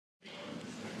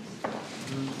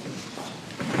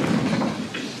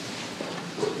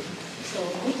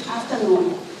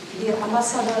afternoon, dear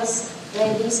ambassadors,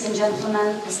 ladies and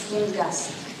gentlemen, esteemed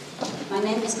guests. My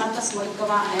name is Marta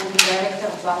Smolíková. I am the director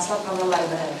of Václav Havel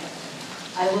Library.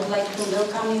 I would like to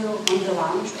welcome you on the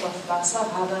launch of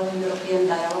Václav Havel European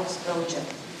Dialogues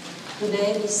project.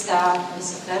 Today we start with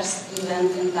the first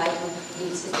event entitled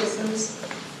The Citizens,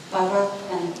 Power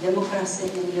and Democracy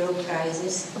in Europe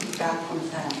Crisis, the Prague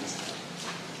Conference.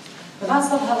 The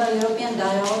Václav Havel European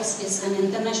Dialogues is an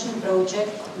international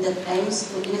project that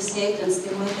aims to initiate and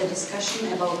stimulate a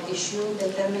discussion about issues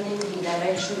determining the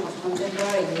direction of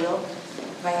contemporary Europe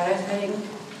by referring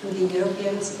to the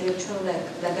European spiritual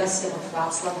legacy of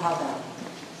Václav Havel.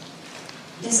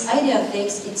 This idea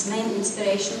takes its main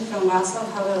inspiration from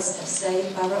Václav Havel's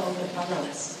essay Power of the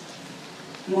Powerless.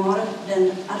 More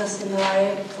than other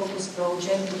similarly focused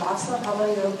projects, the Václav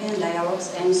Havel European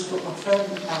Dialogues aims to offer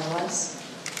the powerless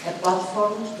a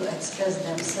platform to express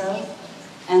themselves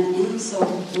and in so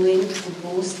doing to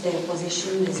boost their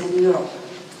position within Europe.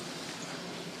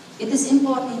 It is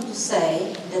important to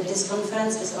say that this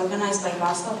conference is organized by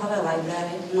Václav Havel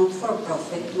Library,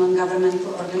 not-for-profit,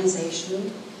 non-governmental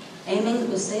organization, aiming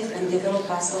to save and develop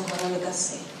Václav Havel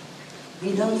legacy.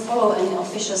 We don't follow any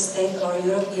official state or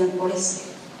European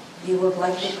policy. We would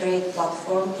like to create a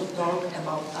platform to talk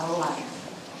about our life.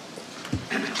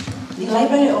 The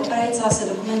library operates as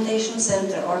a documentation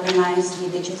center, organized the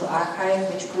digital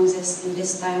archive, which consists in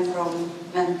this time from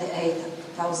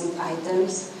 28,000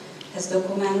 items, has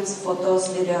documents, photos,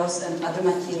 videos, and other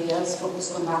materials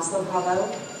focused on Václav Havel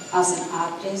as an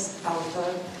artist,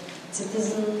 author,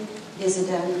 citizen,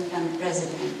 dissident, and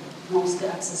president, mostly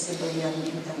accessible via the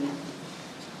internet.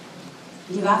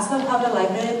 The Václav Havel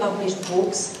Library published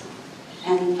books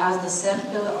and as the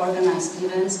third pillar organized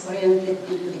events oriented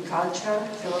into the culture,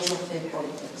 philosophy,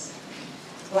 politics,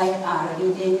 like our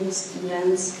readings,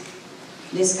 events,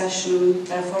 discussion,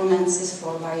 performances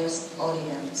for various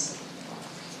audiences.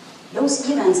 Those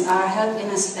events are held in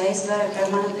a space where a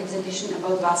permanent exhibition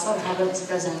about Václav Havel is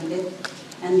presented,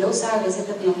 and those are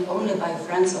visited not only by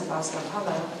friends of Václav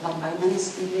Havel, but by many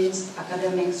students,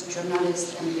 academics,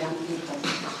 journalists, and young people.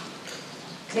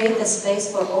 Create a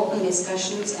space for open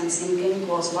discussions and thinking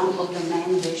was one of the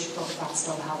main wishes of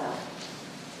Václav Havel.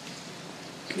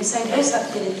 Besides those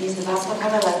activities, the Václav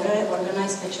Havel Library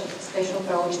organized special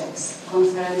projects,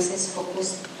 conferences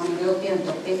focused on European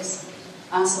topics,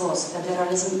 as was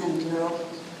Federalism and Europe,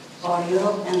 or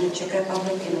Europe and the Czech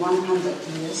Republic in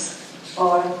 100 years,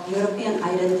 or European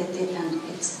Identity and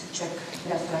its Czech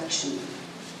Reflection.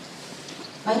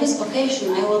 By this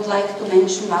occasion, I would like to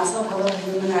mention Václav Havel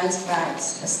Human Rights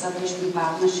Prize, established in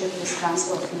partnership with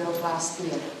Council of Europe last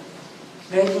year.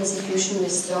 Great institution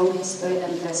with strong history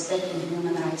and respect in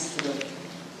human rights field.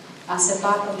 As a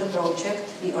part of the project,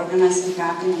 we organized in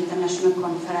Prague an international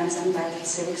conference entitled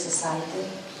Civic Society.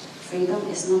 Freedom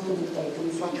is not to be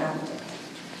taken for granted.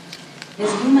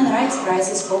 This Human Rights Prize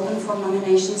is open for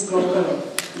nominations globally.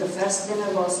 The first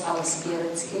winner was Ales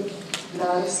Bělický,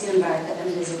 Belarusian writer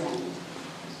and dissident.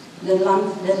 The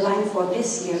deadline for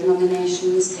this year's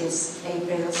nominations is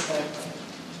April 3rd.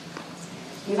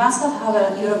 The Václav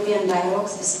Havel European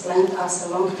Dialogues is planned as a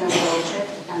long-term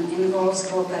project and involves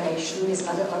cooperation with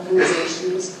other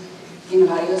organizations in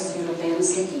various European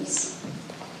cities.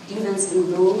 Events in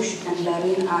Bruges and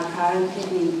Berlin are currently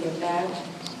being prepared.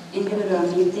 Individual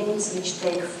meetings, which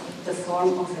take the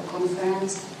form of a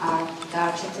conference, are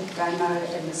targeted primarily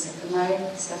at the secondary,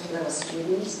 third-level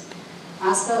students,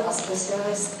 as well as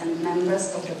specialists and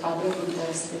members of the public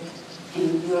interested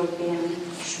in European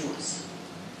issues.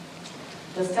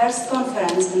 The first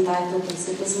conference, entitled The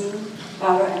Citizen,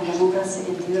 Power and Democracy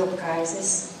in the Europe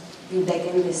Crisis, will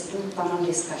begin with two panel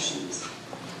discussions.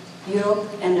 Europe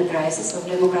and the Crisis of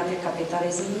Democratic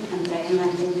Capitalism and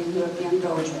Reinventing the European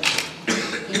Project.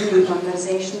 Evening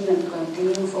conversation will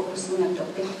continue focusing on the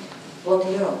topic, What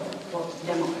Europe, What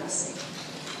Democracy?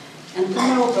 And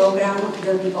tomorrow's program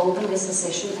will be open with a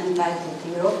session entitled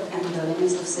Europe and the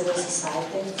Limits of Civil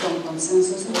Society, from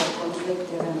Consensus to a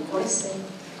Conflict-Driven Policy.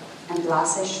 And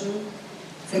last session,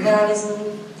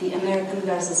 Federalism, the American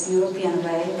versus European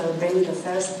Way, will bring the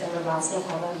first ever Václav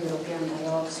Havel European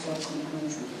Dialogues for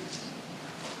conclusion.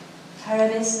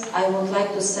 Herewith, I would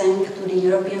like to thank to the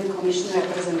European Commission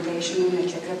representation in the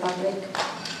Czech Republic,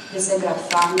 the Segrad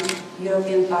Fund,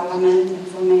 European Parliament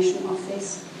Information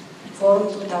Office,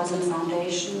 Forum 2000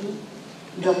 Foundation,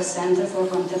 DOC Center for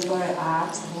Contemporary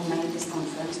Arts, who made this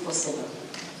conference possible.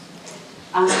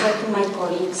 Answer to my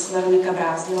colleagues Veronika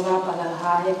Brázdilová, Pavel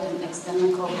Hájek, and external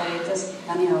collaborators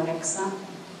Daniel Rexa,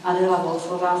 Adela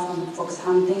Wolfová from Fox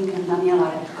Hunting, and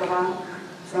Daniela Redková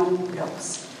from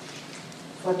DOCS.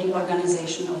 for the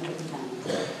organization of the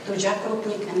event. To Jacques,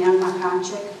 Rupnik and Jan,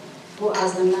 who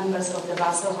as the members of the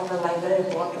Václav Havel Library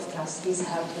Board of Trustees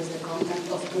helped with the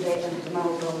content of today and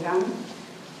tomorrow program,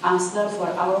 as well for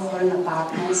our foreign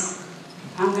partners,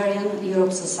 Hungarian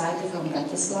Europe Society from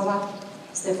Bratislava,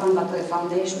 Stefan Batory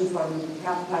Foundation from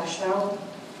Warsaw,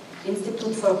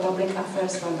 Institute for Public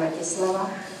Affairs from Bratislava,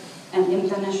 and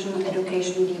International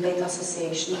Education Debate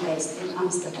Association based in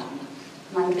Amsterdam.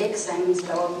 My big thanks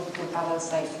go to Pavel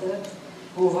Seifter,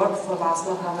 who worked for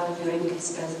Václav Havel during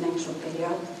his presidential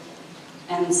period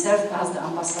and served as the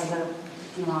ambassador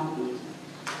in London.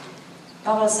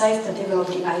 Pavel Seifter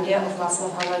developed the idea of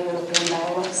Václav Havel European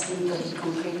dialogues into the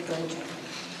concrete project.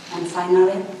 And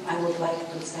finally, I would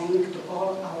like to thank to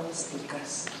all our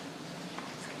speakers.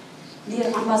 Dear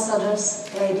ambassadors,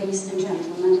 ladies and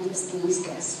gentlemen, distinguished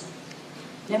guests,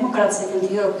 democracy in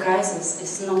the Europe crisis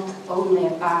is not only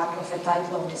a part of the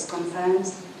title of this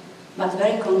conference, but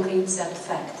very concrete sad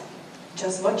fact.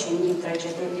 Just watching the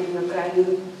tragedy in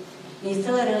Ukraine, we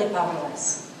feel really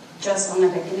powerless. Just on the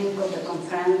beginning of the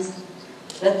conference,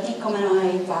 let me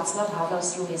commemorate Václav Havel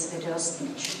through his video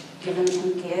speech, given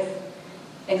in Kiev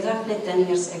exactly 10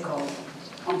 years ago,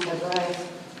 on February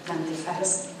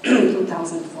 21st,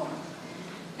 2004,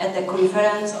 at the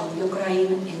conference on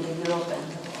Ukraine in the Europe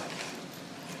and the world.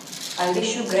 I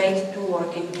wish you great 2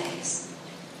 working days.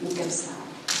 You can start.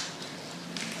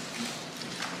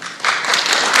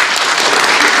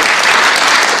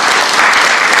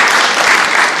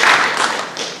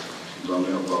 Dámy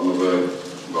a pánové,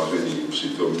 vážení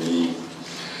přítomní,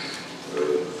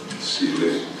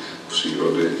 síly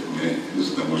přírody mi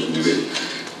znemožnily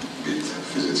být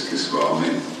fyzicky s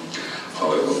vámi,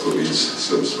 ale o to víc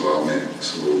jsem s vámi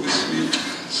svou myslí,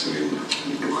 svým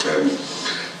duchem.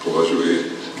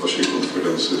 Považuji vaši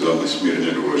konferenci za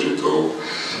nesmírně důležitou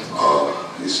a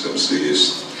jsem si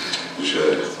jist,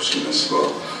 že přinesla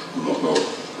mnoho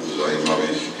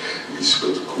zajímavých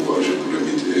výsledků a že bude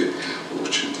mít i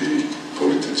určitý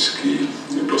politický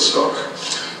dosah.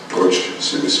 Proč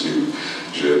si myslím,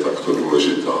 že je takto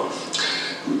důležitá?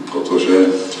 Protože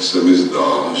se mi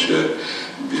zdá, že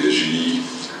běží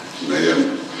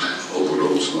nejen o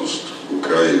budoucnost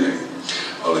Ukrajiny,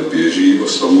 ale běží o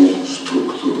samou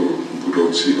strukturu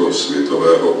budoucího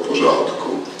světového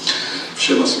pořádku.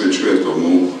 Vše nasvědčuje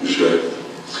tomu, že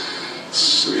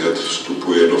svět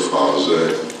vstupuje do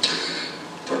fáze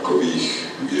takových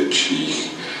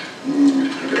větších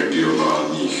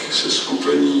regionálních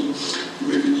seskupení.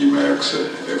 My vidíme, jak se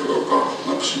Evropa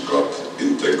například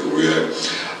integruje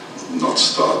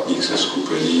nadstátních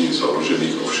seskupení,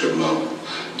 založených ovšem na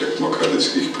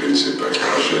demokratických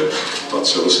principech, a že ta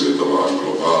celosvětová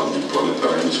globální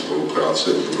planetární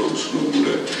spolupráce v budoucnu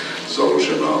bude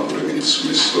založena, bude mít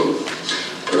smysl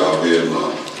právě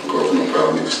na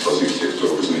rovnoprávných vztazích těchto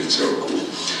různých celků.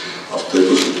 A v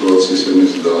této situaci se mi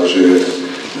zdá, že je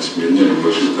nesmírně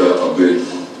důležité, aby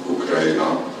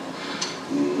Ukrajina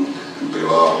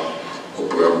byla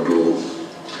opravdu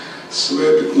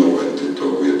svébytnou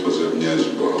entitou. Je to země s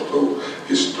bohatou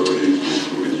historií,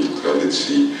 kulturní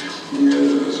tradicí,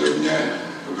 země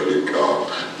veliká,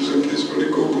 země s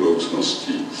velikou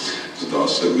budoucností. Zdá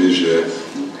se mi, že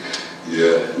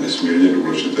je nesmírně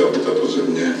důležité, aby tato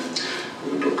země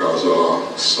dokázala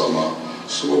sama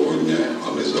svobodně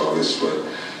a nezávisle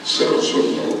se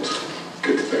rozhodnout,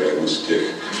 ke kterému z těch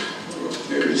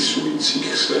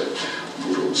rysujících se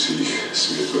budoucích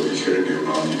světových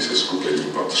regionálních seskupení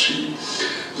patří.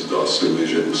 Zdá se mi,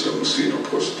 že se musí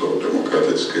naprosto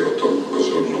demokraticky o tom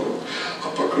rozhodnout. A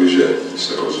pakliže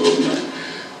se rozhodne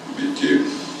býti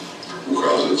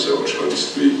ucházet se o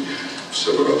členství v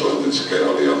Severoatlantické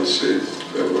alianci,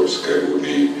 v Evropské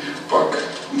unii, pak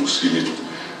musí mít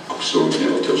absolutně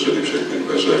otevřeny všechny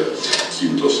dveře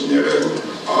tímto směrem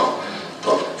a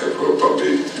ta Evropa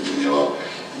by měla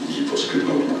jí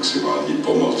poskytnout maximální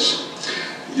pomoc.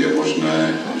 Je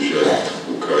možné, že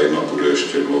Ukrajina bude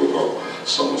ještě dlouho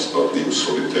samostatným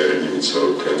solitérním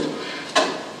celkem,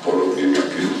 podobným,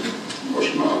 jaký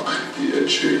možná je,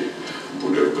 či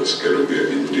bude v brzké době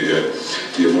Indie.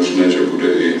 Je možné, že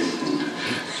bude i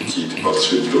chtít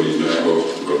patřit do jiného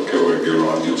velkého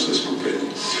regionálního seskupení.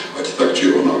 Ať tak,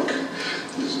 či onak.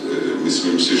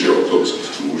 Myslím si, že o tom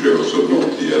může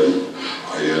rozhodnout jen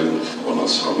a jen ona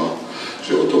sama,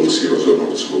 že o tom musí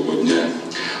rozhodnout svobodně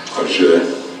a že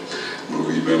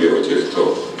mluvíme-li o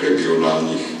těchto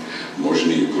regionálních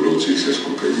možných budoucích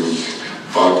seskupeních,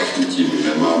 pak tím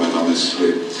nemáme na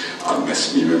mysli a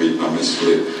nesmíme mít na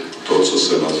mysli to, co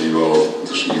se nazývalo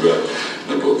dříve,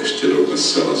 nebo ještě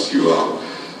dodnes se nazývá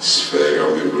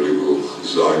sférami vlivu,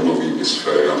 zájmovými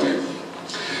sférami.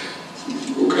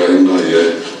 Ukrajina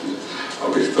je,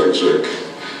 abych tak řekl,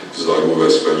 v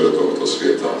zájmové sféře tohoto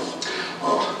světa.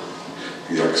 A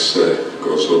jak se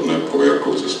rozhodne, pro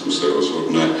jakou cestu se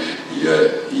rozhodne,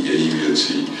 je její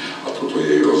věcí. A toto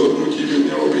její rozhodnutí by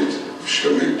mělo být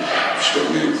všemi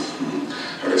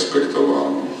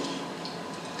respektováno.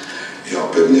 Já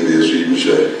pevně věřím,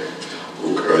 že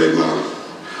Ukrajina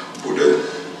bude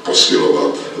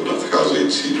posilovat v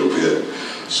nadcházející době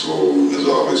svou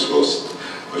nezávislost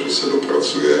a že se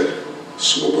dopracuje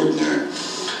svobodně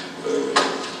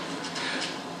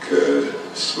ke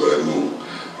svému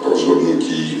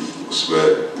rozhodnutí o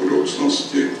své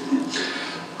budoucnosti.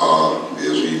 A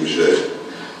věřím, že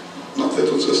na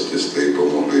této cestě jste jí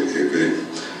pomohli i vy,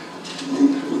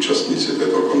 účastníci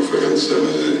této konference,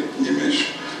 mezi nimiž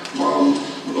mám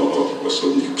mnoho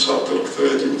osobních přátel,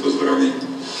 které tímto zdravím.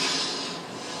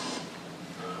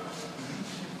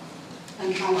 I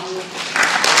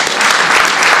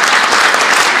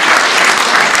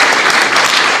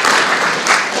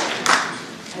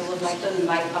would like to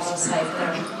invite Pavel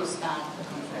Seifter to start the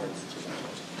conference.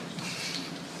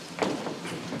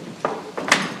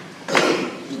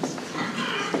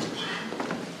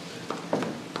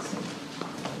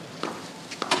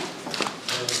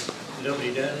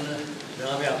 Dobrý den,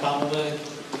 dámy a pánové.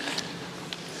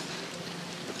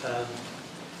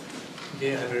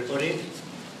 Dear everybody,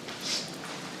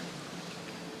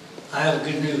 I have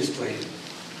good news for you.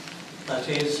 That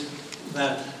is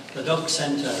that the Dock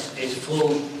Center is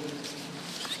full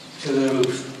to the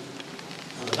roof.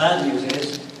 And the bad news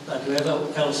is that whoever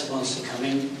else wants to come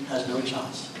in has no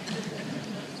chance.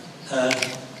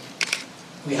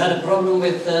 We had a problem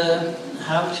with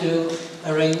how to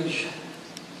arrange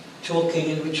talking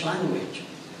in which language.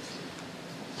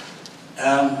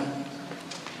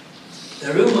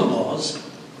 The rumor was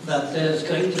that there's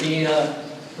going to be a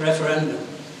referendum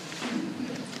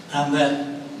and that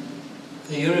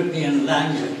the European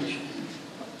language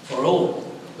for all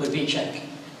would be Czech.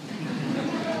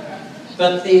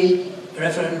 But the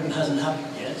referendum hasn't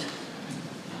happened yet,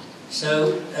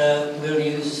 so we'll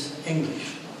use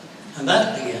English. And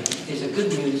that, again, is a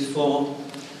good news for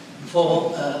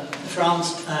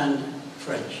France and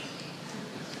French,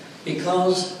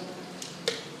 because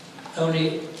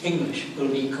only English will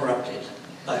be corrupted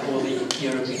by all the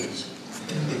Europeans.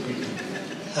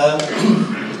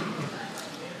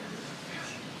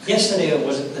 Yesterday, or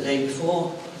was it the day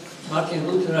before, Martin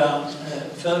Luther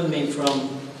phoned me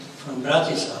from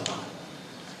Bratislava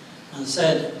and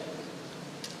said,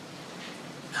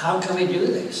 how can we do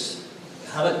this?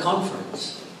 Have a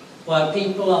conference while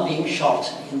people are being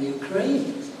shot in the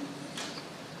Ukraine.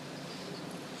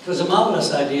 It was a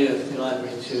marvelous idea of the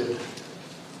library to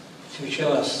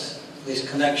show us this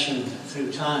connection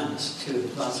through times to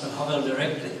Václav Havel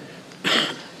directly.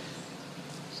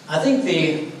 I think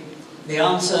the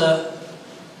answer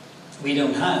we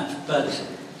don't have, but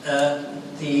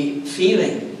the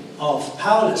feeling of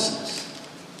powerlessness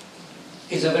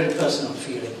is a very personal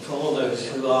feeling for all those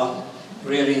who are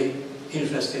really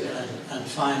interested and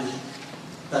find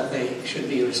that they should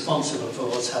be responsible for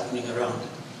what's happening around.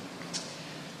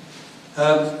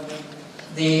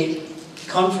 The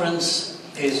conference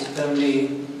is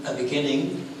only a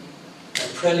beginning, a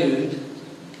prelude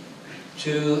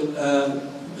to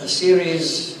a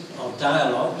series of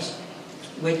dialogues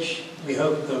which we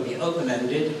hope will be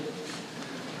open-ended,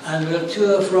 and we'll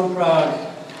tour from Prague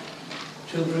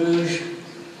to Bruges,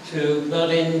 to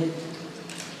Berlin,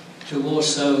 to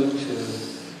Warsaw, to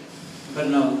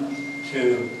Brno,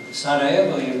 to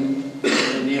Sarajevo in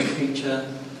the near future,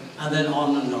 and then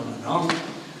on and on and on.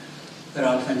 There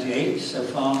are 28 so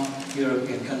far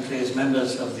European countries,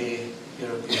 members of the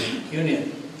European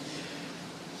Union.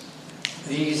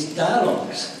 These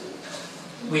dialogues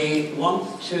we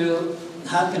want to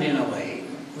happen in a way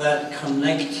that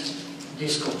connect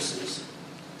discourses.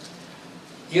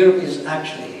 Europe is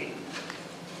actually,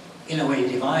 in a way,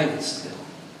 divided still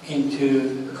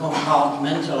into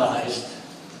compartmentalized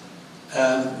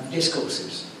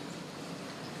discourses.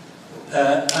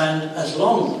 And as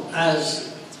long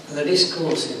as the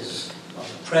discourses of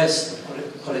the press, the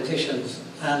politicians,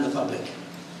 and the public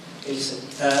is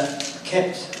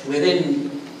kept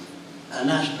within a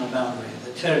national boundary,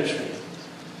 the territory,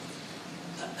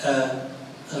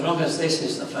 as long as this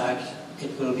is the fact,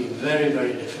 it will be very,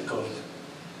 very difficult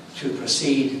to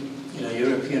proceed in a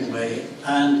European way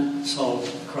and solve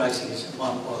crises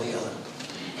one or the other.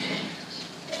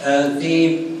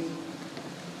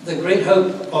 The great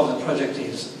hope of the project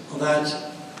is that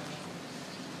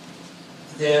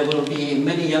there will be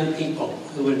many young people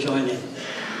who will join in.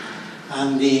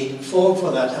 And the form for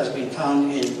that has been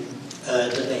found in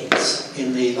debates,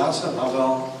 in the Václav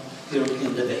Havel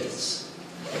European debates.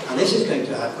 And this is going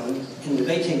to happen in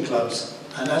debating clubs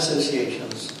and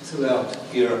associations throughout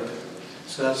Europe.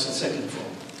 So that's the second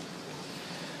form.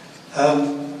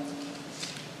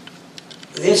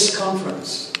 This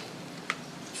conference,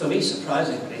 for me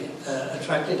surprisingly,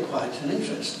 attracted quite an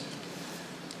interest.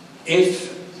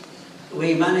 If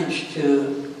we manage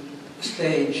to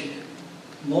stage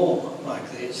more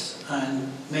like this and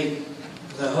make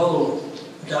the whole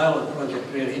dialogue project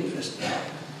really interesting,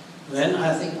 then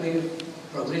I think we've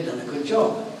probably done a good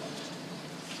job.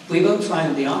 We won't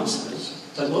find the answers,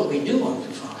 but what we do want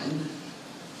to find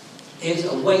is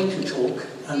a way to talk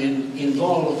and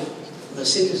involve the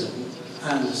citizen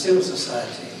and the civil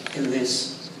society in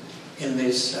this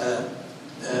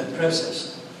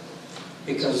process,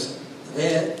 because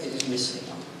there it is missing.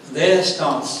 There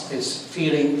starts this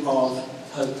feeling of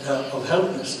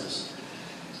helplessness,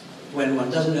 when one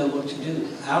doesn't know what to do,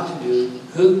 how to do,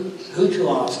 who to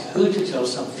ask, who to tell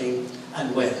something,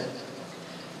 and where.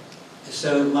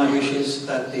 So my wish is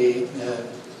that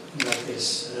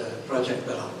this project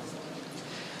will happen.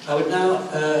 I would now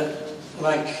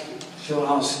like to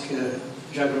ask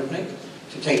Jacques Rupnik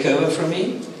to take over from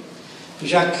me.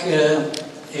 Jacques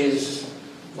is,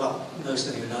 well, most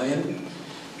of you know him.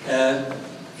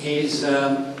 He's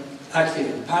active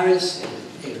in Paris,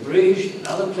 in Bruges, in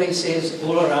other places,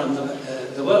 all around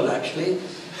the world actually.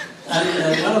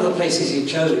 And one of the places he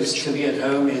chose to be at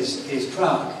home is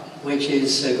Prague, which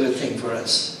is a good thing for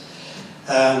us.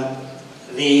 On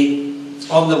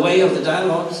the way of the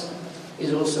dialogues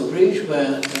is also Bruges,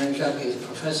 where Jacques is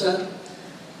professor,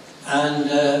 and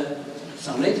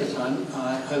some later time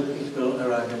I hope it will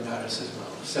arrive in Paris as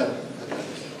well. So,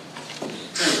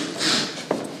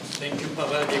 thank you,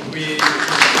 Pavel. Děkuji.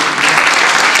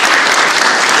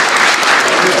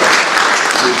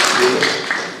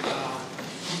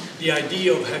 The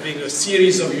idea of having a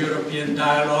series of European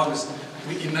dialogues,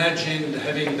 we imagined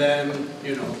having them,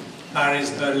 you know, Paris,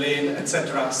 Berlin,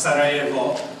 etc.,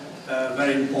 Sarajevo,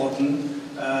 very important.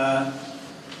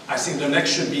 I think the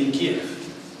next should be in Kiev,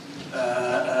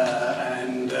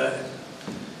 and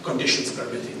conditions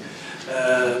permitting.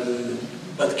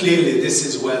 But clearly this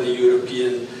is where the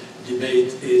European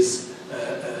debate is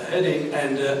heading,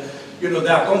 and you know,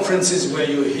 there are conferences where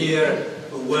you hear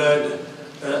a word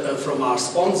from our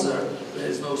sponsor. There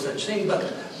is no such thing,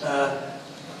 but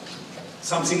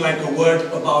something like a word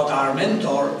about our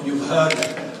mentor. You've heard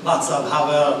Václav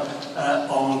Havel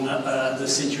on the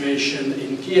situation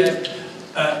in Kiev.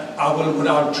 What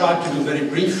I'll try to do very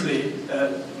briefly,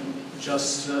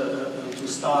 just to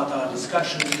start our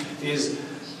discussion, is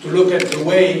to look at the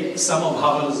way some of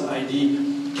Havel's idea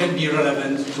can be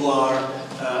relevant to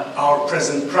our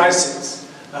present crisis.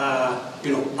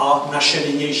 You know, our naše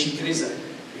krize.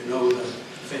 You know the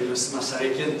famous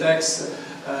Masarykian text,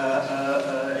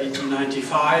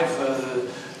 1895,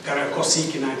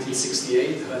 Kosík in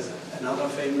 1968 has another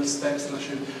famous text.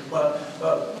 Well,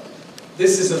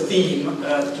 this is a theme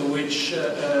to which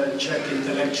Czech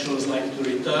intellectuals like to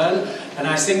return, and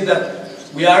I think that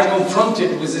we are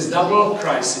confronted with this double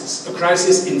crisis, a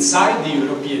crisis inside the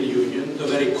European Union, the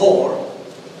very core,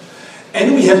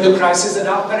 and we have the crisis at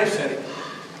our periphery,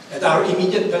 at our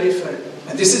immediate periphery.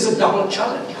 And this is a double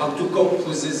challenge, how to cope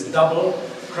with this double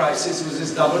crisis, with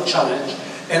this double challenge.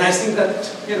 And I think that,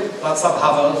 you know, Václav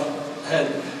Havel had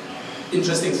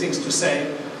interesting things to say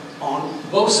on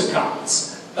both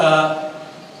accounts.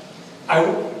 I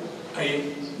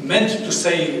meant to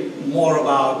say more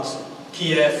about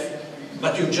Kiev,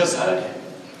 but you just heard him.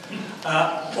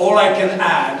 All I can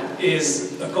add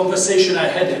is a conversation I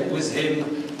had with him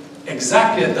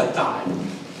exactly at that time,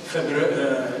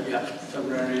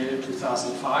 February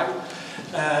 2005,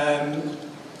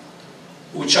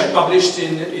 which I published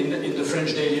in the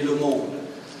French daily Le Monde.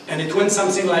 And it went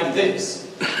something like this.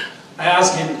 I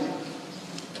asked him,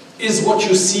 is what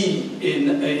you see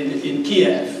in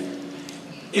Kiev,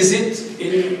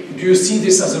 do you see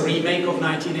this as a remake of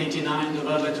 1989, the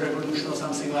Velvet Revolution or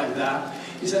something like that?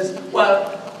 He says,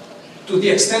 well, to the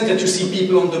extent that you see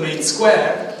people on the main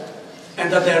square and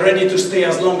that they're ready to stay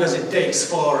as long as it takes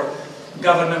for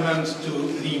government to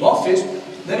leave office,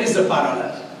 there is a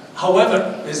parallel.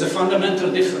 However, there's a fundamental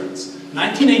difference.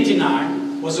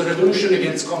 1989 was a revolution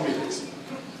against communism.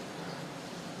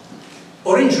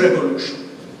 Orange Revolution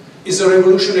is a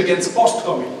revolution against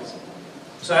post-communism.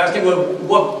 So I asked him,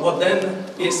 well, what then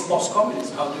is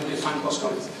post-communism? How do you define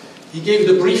post-communism? He gave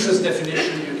the briefest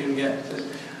definition you can get.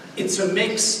 It's a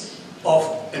mix of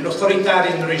an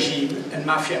authoritarian regime and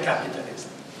mafia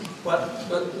capitalism. Well,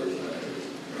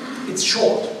 it's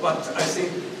short, but I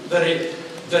think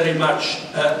very much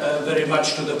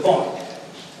to the point.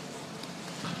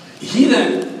 He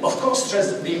then, of course,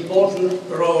 stressed the important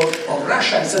role of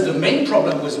Russia. He said the main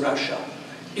problem with Russia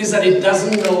is that it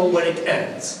doesn't know where it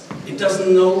ends. It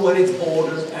doesn't know where its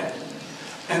borders end.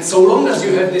 And so long as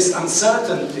you have this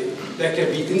uncertainty, there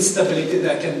can be instability,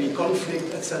 there can be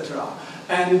conflict, etc.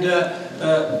 And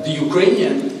the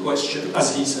Ukrainian question,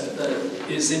 as he said,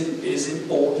 is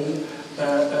important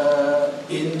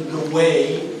in the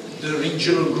way the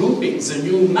regional groupings, the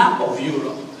new map of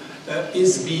Europe,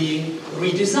 is being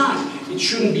redesigned. It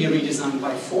shouldn't be redesigned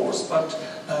by force, but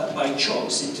by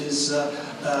choice. It is,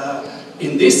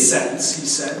 in this sense, he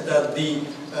said, that the,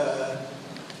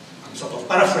 I'm sort of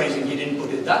paraphrasing, he didn't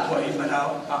put it that way, but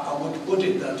I would put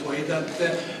it that way, that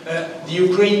the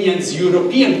Ukrainians'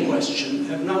 European question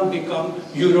have now become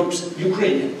Europe's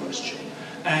Ukrainian question.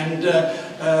 And the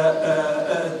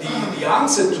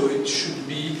answer to it should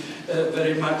be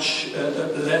very much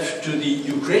left to the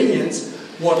Ukrainians.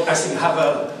 What I think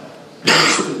Havel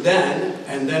understood then,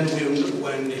 and then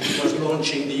when he was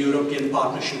launching the European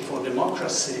Partnership for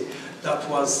Democracy, that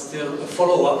was still a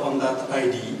follow-up on that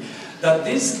idea, that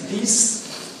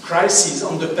these crises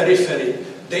on the periphery,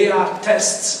 they are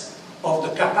tests of the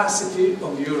capacity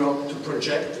of Europe to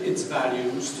project its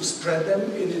values, to spread them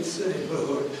in its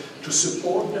neighborhood, to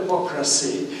support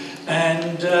democracy,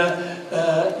 and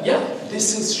yeah,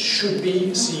 this should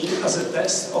be seen as a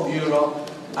test of Europe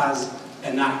as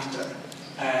an actor.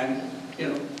 And, you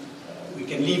know, we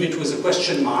can leave it with a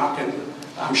question mark, and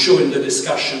I'm sure in the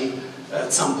discussion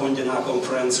at some point in our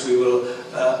conference we will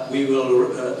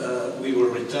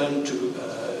return to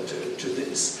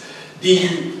this.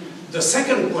 The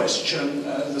second question,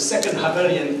 the second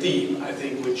Havelian theme, I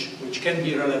think, which can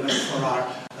be relevant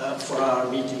for our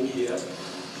meeting here,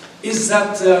 is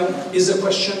that is a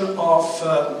question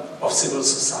of civil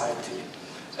society.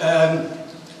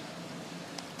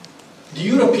 The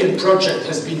European project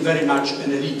has been very much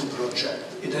an elite project.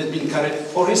 It has been carried,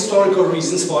 for historical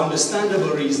reasons, for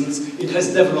understandable reasons, it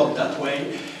has developed that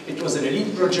way. It was an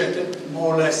elite project,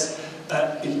 more or less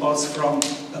impulsed from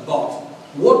above.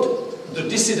 What the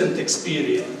dissident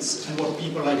experience and what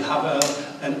people like Havel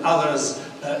and others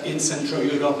in Central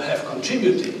Europe have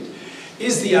contributed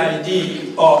is the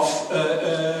idea of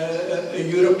a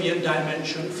European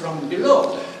dimension from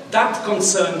below. That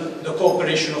concerned the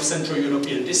cooperation of Central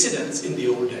European dissidents in the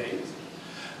old days.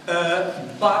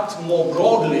 But more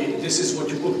broadly, this is what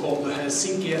you could call the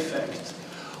Helsinki effect,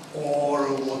 or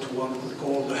what one could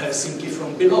call the Helsinki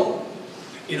from below.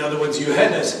 In other words, you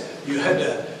had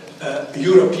a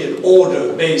European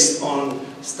order based on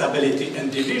stability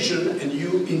and division, and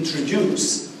you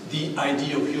introduce the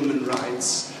idea of human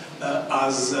rights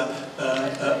as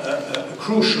a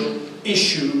crucial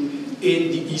issue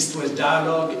in the East-West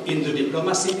dialogue, in the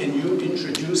diplomacy, and you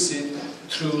introduce it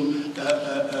through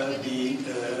the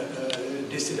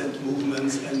dissident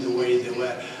movements and the way they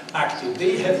were active.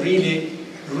 They have really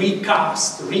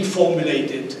recast,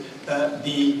 reformulated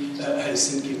the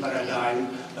Helsinki paradigm,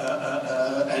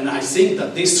 and I think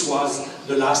that this was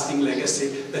the lasting legacy,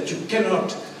 that you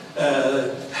cannot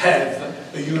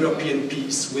have a European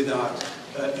peace without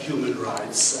human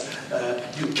rights.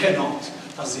 You cannot,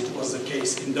 as it was the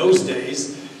case in those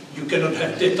days, you cannot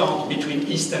have détente between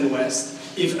East and West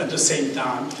if at the same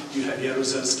time you have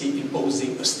Jaruzelski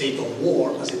imposing a state of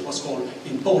war, as it was called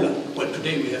in Poland. Well,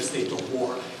 today we have state of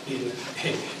war in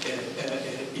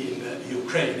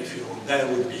Ukraine, if you want. There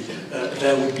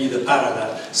would be the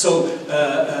parallel. So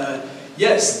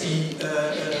yes,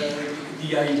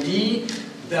 the idea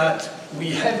that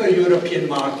we have a European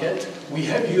market, we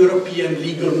have European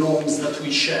legal norms that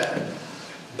we share,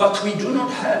 but we do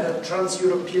not have a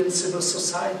trans-European civil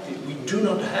society. We do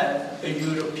not have a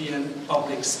European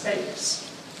public space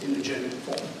in a genuine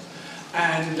form.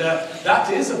 And that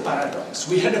is a paradox.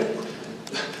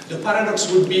 The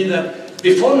paradox would be that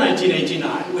before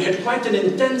 1989, we had quite an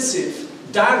intensive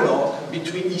dialogue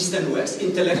between East and West,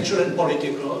 intellectual and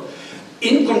political,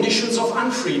 in conditions of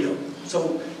unfreedom.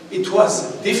 So it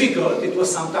was difficult, it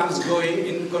was sometimes going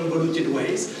in convoluted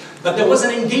ways, but there was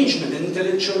an engagement, an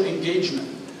intellectual engagement.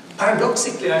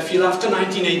 Paradoxically, I feel after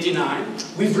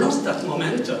 1989, we've lost that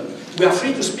momentum. We are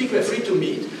free to speak, we are free to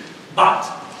meet, but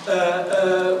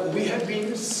we have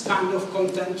been kind of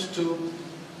content to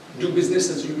do business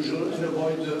as usual and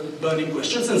avoid the burning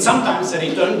questions, and sometimes they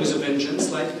return with a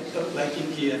vengeance, like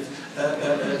in Kiev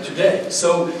today.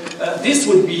 So this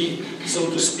would be, so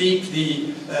to speak,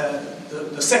 the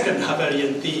second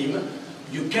Havelian theme.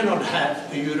 You cannot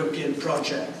have a European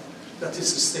project that is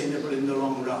sustainable in the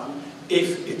long run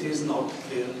if it is not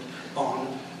built on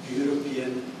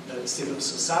European civil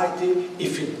society,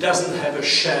 if it doesn't have a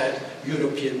shared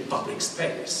European public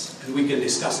space. And we can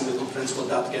discuss in the conference what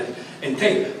that can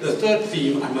entail. The third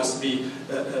theme, I must be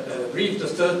brief, the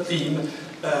third theme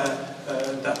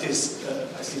that is,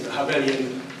 I think, a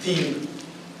Havelian theme,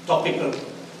 topical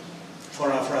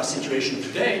for our situation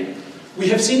today. We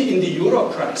have seen in the Euro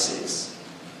crisis,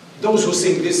 those who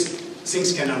think these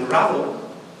things can unravel,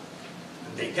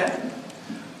 and they can,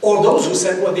 or those who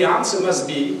said, well, the answer must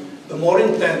be a more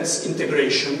intense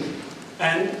integration,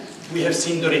 and we have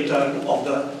seen the return of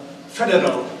the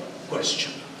federal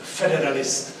question. The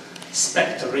federalist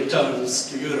spectre returns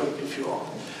to Europe, if you want.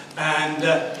 And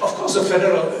of course, the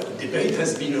federal debate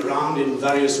has been around in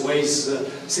various ways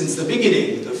since the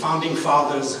beginning. The founding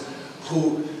fathers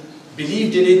who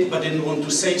believed in it but didn't want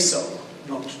to say so,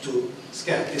 not to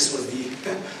scare. This was the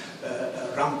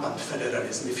rampant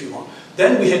federalism, if you want.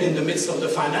 Then we had, in the midst of the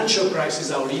financial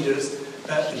crisis, our leaders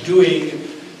doing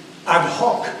ad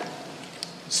hoc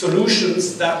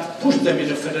solutions that pushed them in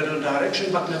a federal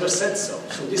direction but never said so.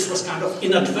 So this was kind of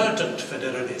inadvertent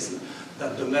federalism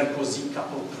that the Merkozy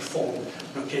couple performed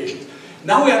on occasion.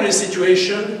 Now we are in a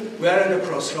situation, we are at a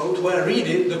crossroad where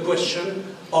really the question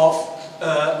of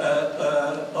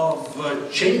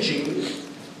changing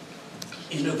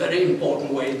in a very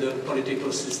important way the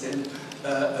political system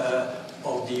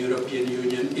of the European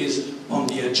Union is on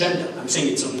the agenda. I'm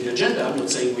saying it's on the agenda, I'm not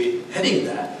saying we're heading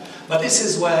there, but this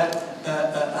is where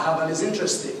Havel is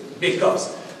interesting,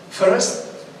 because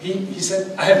first he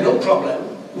said, I have no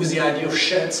problem with the idea of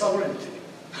shared sovereignty.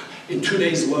 In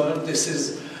today's world, this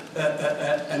is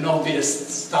an obvious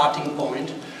starting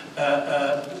point,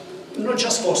 not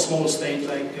just for a small state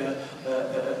like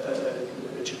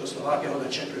Czechoslovakia or the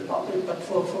Czech Republic, but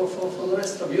for the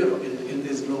rest of Europe in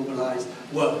this globalized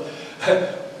world.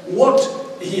 What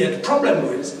he had a problem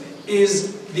with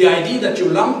is the idea that you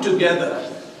lump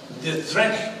together the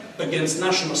threat against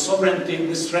national sovereignty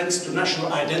with threats to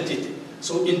national identity.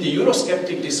 So in the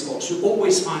Eurosceptic discourse, you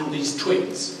always find these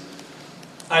twins.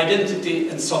 Identity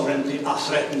and sovereignty are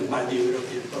threatened by the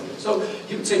European project. So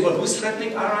he would say, well, who's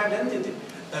threatening our identity?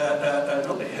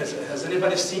 Nobody. Has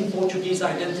anybody seen Portuguese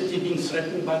identity being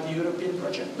threatened by the European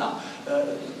project? No.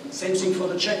 Same thing for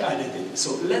the Czech identity.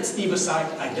 So let's leave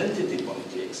aside identity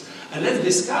politics and let's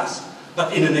discuss,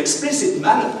 but in an explicit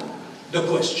manner, the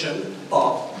question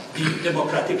of the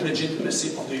democratic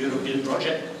legitimacy of the European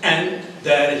project. And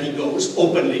there he goes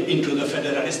openly into the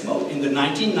federalist mode. In the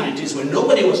 1990s, when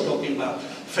nobody was talking about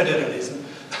federalism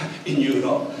in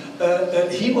Europe,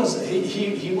 he was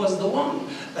the one.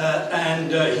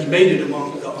 And he made it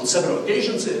on several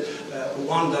occasions.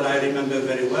 One that I remember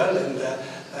very well, and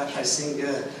I think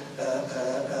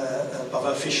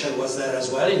Pavel was there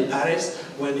as well in Paris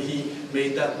when he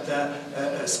made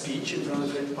that speech in front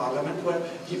of the Parliament, where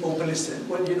he openly said,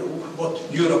 well, you know, what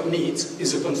Europe needs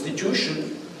is a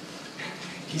constitution.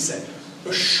 He said,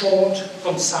 a short,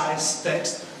 concise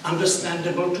text,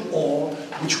 understandable to all,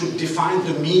 which would define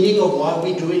the meaning of why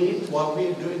we're doing it, why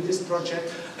we're doing this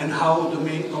project, and how the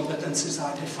main competencies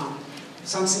are defined.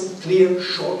 Something clear,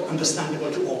 short,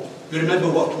 understandable to all. You remember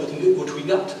what we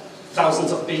got?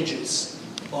 Thousands of pages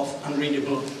of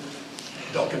unreadable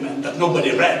document that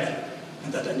nobody read,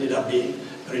 and that ended up being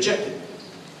rejected.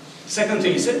 Second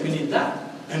thing he said, we need that,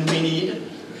 and we need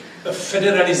a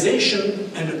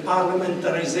federalization and a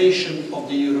parliamentarization of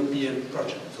the European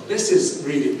project. So this is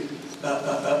really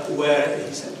where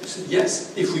he said,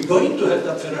 yes, if we're going to have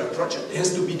that federal project, it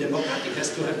has to be democratic, it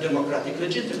has to have democratic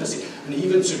legitimacy. And he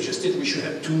even suggested we should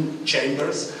have two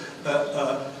chambers,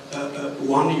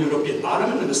 one European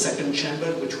Parliament and a second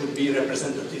chamber, which would be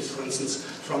representatives, for instance,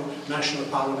 from national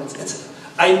parliaments, etc.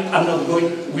 I'm not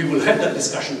going, we will have that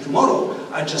discussion tomorrow.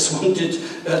 I just wanted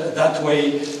that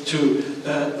way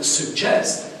to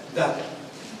suggest that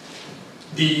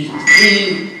the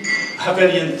three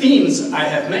Havelian themes I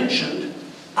have mentioned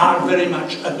are very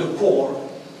much at the core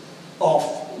of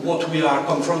what we are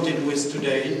confronted with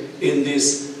today in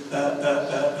this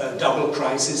double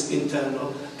crisis,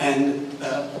 internal and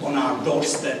on our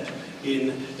doorstep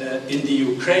in the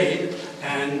Ukraine,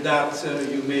 and that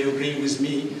you may agree with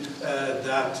me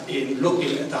that in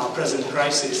looking at our present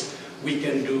crisis, we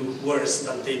can do worse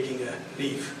than taking a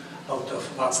leaf out of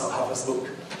Václav Havel's book.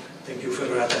 Thank you for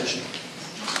your attention.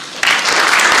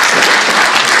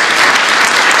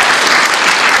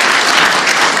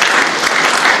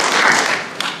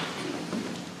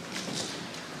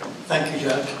 Thank you,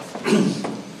 Jacques.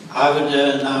 I would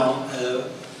now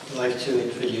like to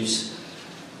introduce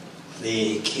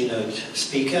the keynote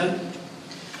speaker,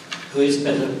 who is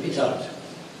Petr Pithart.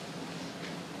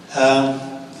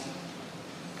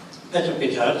 Petr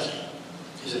Pithart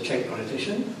is a Czech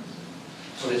politician,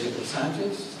 political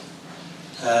scientist,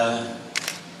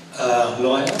 a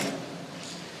lawyer,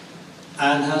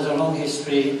 and has a long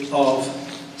history of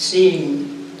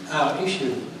seeing our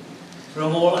issue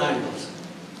from all angles,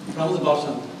 from the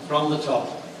bottom, from the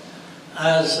top,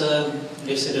 as a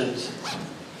dissident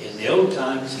in the old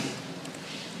times,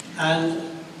 and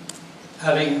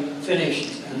having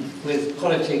finished with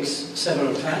politics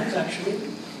several times actually,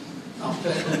 after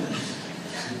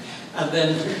and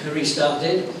then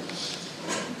restarted.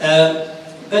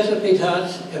 Petr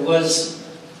Pithart was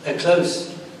a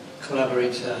close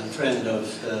collaborator and friend of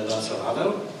Václav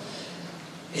Havel.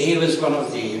 He was one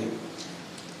of the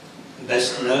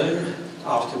best known,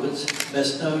 afterwards,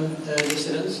 best known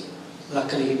dissidents.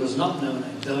 Luckily he was not known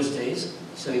in those days,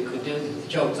 so he could do the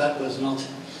job that was not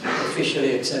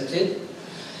officially accepted.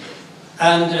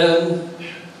 And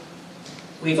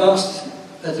we've asked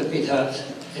Petr Pithart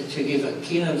to give a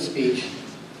keynote speech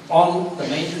on the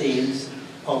main themes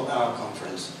of our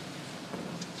conference.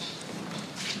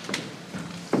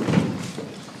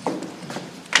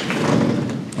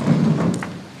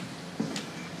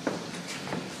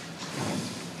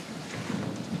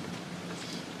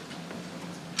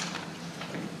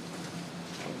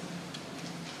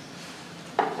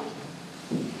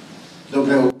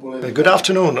 Good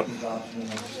afternoon,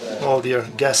 all dear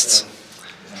guests,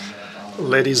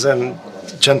 ladies and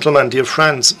gentlemen, dear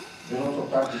friends.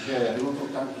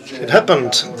 It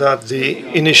happened that the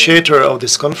initiator of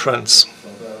this conference,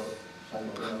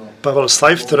 Pavel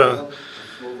Seifter,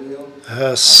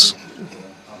 has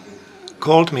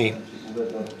called me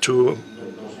to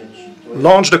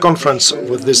launch the conference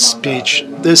with this speech.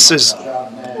 This is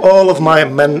all of my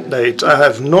mandate. I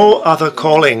have no other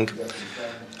calling.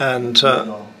 And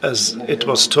as it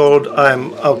was told,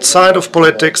 I'm outside of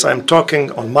politics. I'm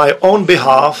talking on my own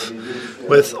behalf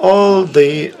with all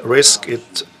the risk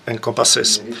it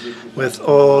encompasses, with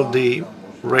all the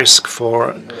risk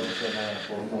for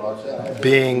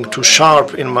being too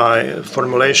sharp in my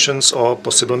formulations or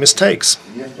possible mistakes.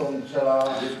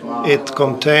 It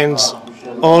contains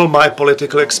all my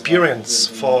political experience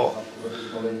for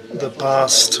the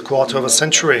past quarter of a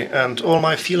century and all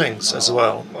my feelings as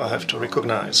well, I have to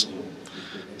recognize.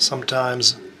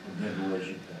 Sometimes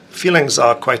feelings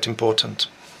are quite important.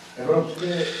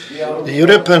 The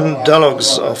European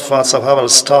dialogues of Václav Havel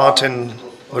start in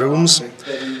rooms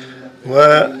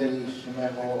where,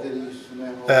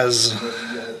 as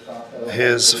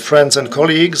his friends and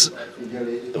colleagues,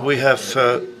 we have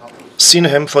seen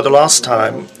him for the last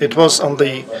time. It was on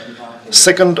the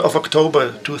 2nd of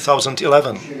October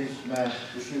 2011,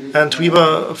 and we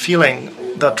were feeling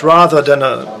that rather than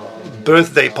a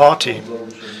birthday party,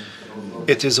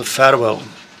 it is a farewell.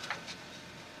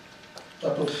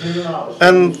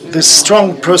 And this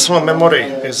strong personal memory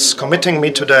is committing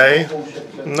me today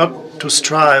not to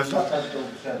strive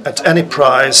at any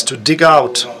price to dig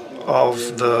out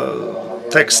of the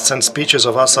texts and speeches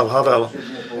of Václav Havel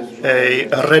a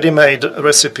ready-made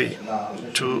recipe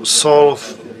to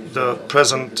solve the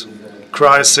present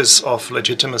crisis of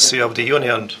legitimacy of the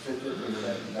Union.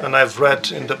 And I've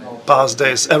read in the past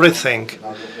days everything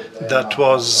that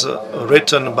was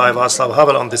written by Václav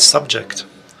Havel on this subject.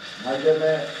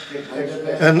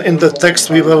 And in the text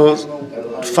we will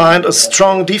find a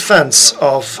strong defense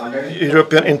of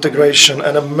European integration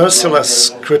and a merciless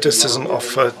criticism of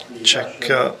Czech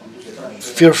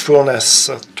fearfulness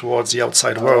towards the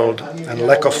outside world and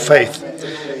lack of faith.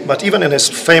 But even in his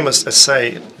famous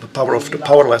essay, The Power of the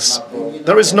Powerless,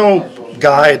 there is no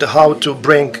guide how to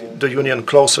bring the Union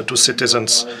closer to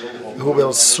citizens who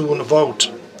will soon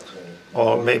vote,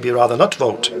 or maybe rather not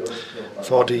vote,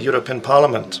 for the European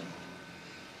Parliament.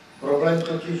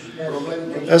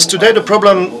 As today the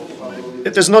problem,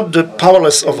 it is not the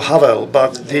powerless of Havel,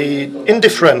 but the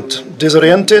indifferent,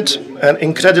 disoriented and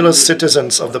incredulous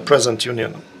citizens of the present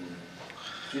Union.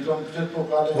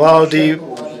 While the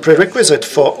prerequisite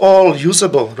for all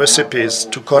usable recipes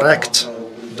to correct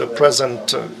the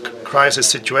present crisis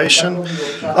situation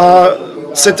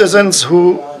are citizens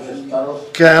who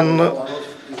can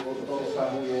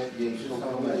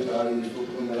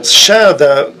share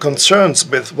their concerns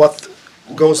with what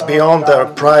goes beyond their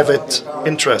private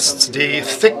interests. The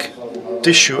thick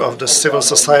tissue of the civil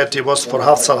society was for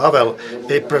Václav Havel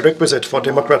a prerequisite for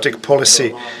democratic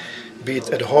policy, be it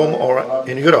at home or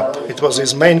in Europe. It was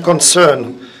his main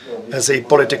concern as a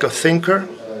political thinker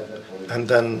and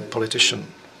then politician.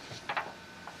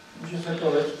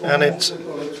 And it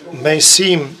may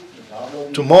seem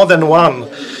to more than one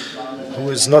who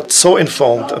is not so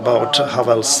informed about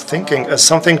Havel's thinking as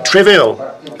something trivial,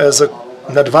 as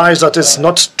an advice that is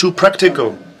not too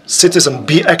practical. Citizen,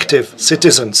 be active.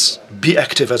 Citizens, be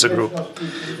active as a group.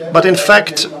 But in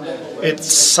fact,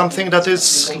 It's something that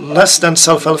is less than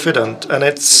self-evident, and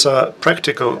it's a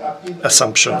practical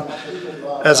assumption.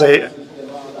 As an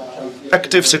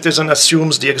active citizen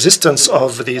assumes the existence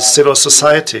of the civil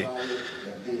society,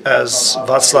 as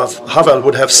Václav Havel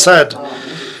would have said,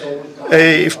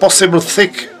 if possible,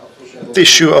 thick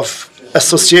tissue of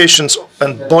associations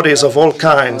and bodies of all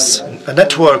kinds, a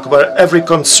network where every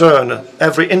concern,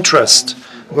 every interest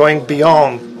going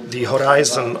beyond the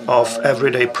horizon of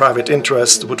everyday private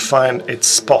interest would find its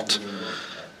spot.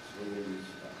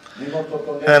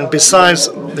 And besides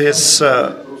this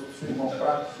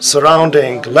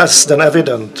surrounding, less than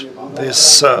evident,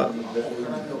 this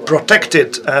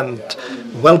protected and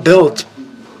well-built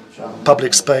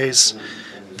public space,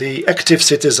 the active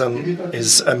citizen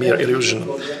is a mere illusion.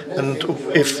 And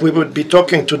if we would be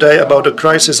talking today about the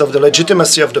crisis of the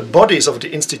legitimacy of the bodies, of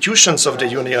the institutions of the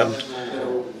Union,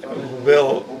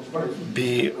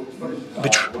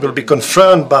 which will be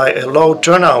confirmed by a low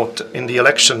turnout in the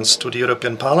elections to the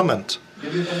European Parliament.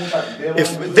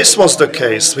 If this was the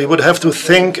case, we would have to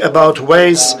think about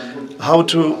ways how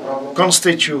to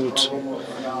constitute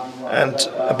and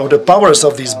about the powers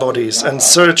of these bodies and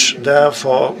search there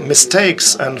for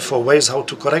mistakes and for ways how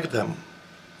to correct them.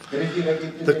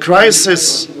 The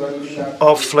crisis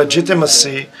of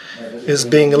legitimacy is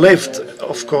being lived,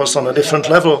 of course, on a different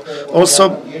level,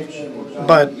 also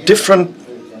by different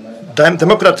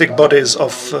democratic bodies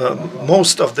of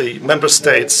most of the member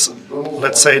states,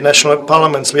 let's say national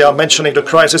parliaments. We are mentioning the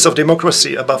crisis of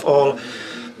democracy, above all,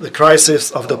 the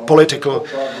crisis of the political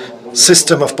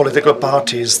system of political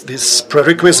parties, this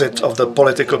prerequisite of the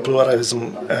political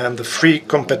pluralism and the free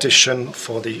competition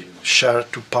for the share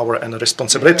to power and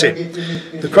responsibility.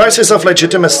 The crisis of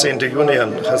legitimacy in the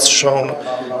Union has shown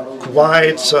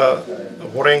quite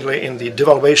worryingly in the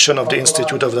devaluation of the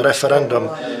institute of the referendum.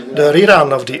 The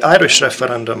rerun of the Irish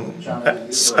referendum,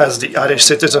 as the Irish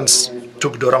citizens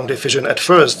took the wrong decision at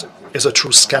first, is a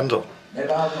true scandal.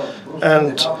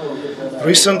 And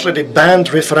recently the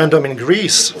banned referendum in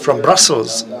Greece from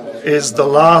Brussels is the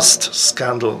last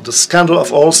scandal, the scandal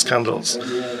of all scandals.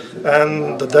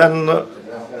 And the then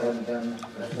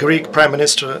Greek Prime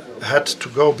Minister had to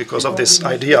go because of this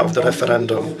idea of the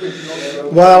referendum.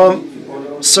 While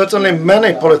certainly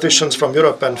many politicians from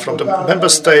Europe and from the member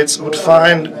states would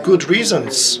find good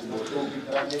reasons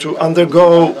to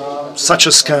undergo such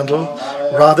a scandal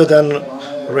rather than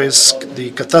risk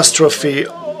the catastrophe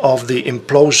of the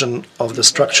implosion of the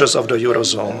structures of the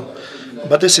Eurozone.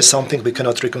 But this is something we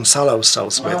cannot reconcile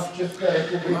ourselves with.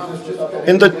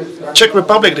 In the Czech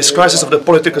Republic, this crisis of the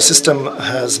political system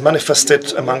has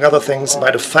manifested, among other things,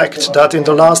 by the fact that in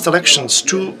the last elections,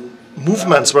 two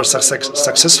movements were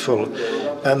successful,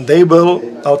 and they will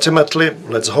ultimately,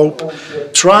 let's hope,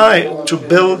 try to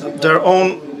build their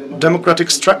own democratic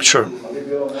structure.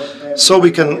 So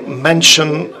we can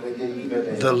mention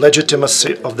the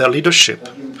legitimacy of their leadership.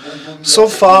 So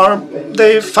far,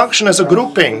 they function as a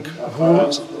grouping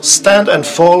who stand and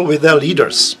fall with their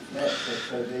leaders.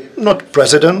 Not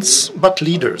presidents, but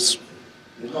leaders.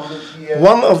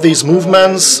 One of these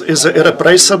movements is an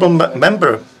irreplaceable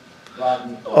member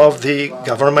of the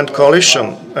government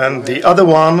coalition, and the other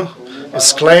one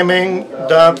is claiming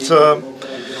that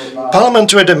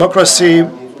parliamentary democracy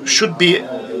should be,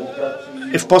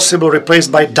 if possible,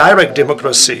 replaced by direct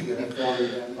democracy.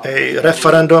 A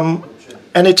referendum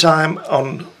anytime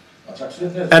on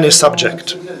any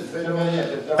subject.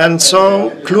 And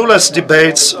so clueless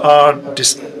debates are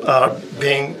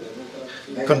being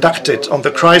conducted on the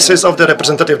crisis of the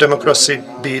representative democracy,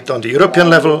 be it on the European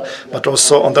level, but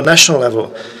also on the national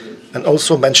level, and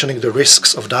also mentioning the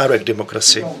risks of direct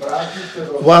democracy.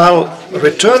 While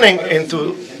returning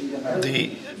into the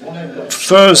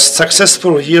first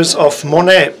successful years of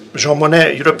Jean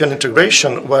Monnet European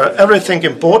integration, where everything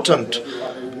important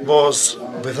was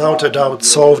without a doubt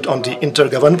solved on the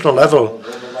intergovernmental level,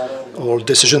 all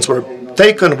decisions were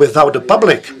taken without the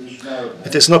public,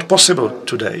 it is not possible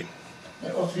today.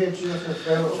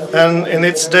 And in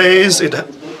its days,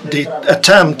 the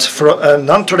attempt for a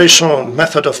non-traditional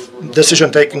method of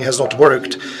decision-taking has not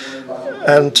worked.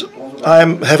 And I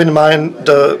have in mind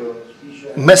the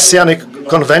Messianic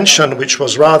Convention, which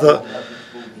was rather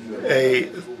a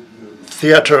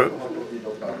theater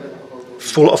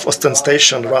full of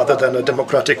ostentation rather than a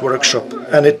democratic workshop,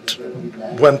 and it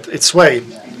went its way.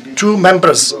 Two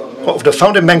members of the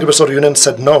founding members of the Union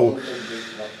said no,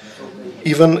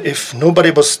 even if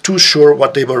nobody was too sure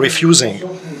what they were refusing.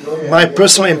 My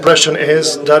personal impression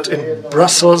is that in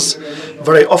Brussels,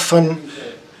 very often,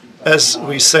 as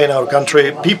we say in our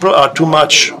country, people are too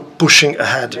much pushing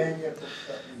ahead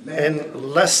in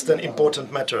less than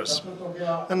important matters.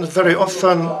 And very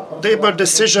often they were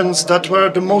decisions that were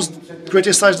the most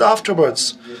criticized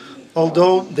afterwards,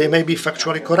 although they may be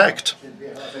factually correct.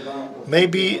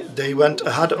 Maybe they went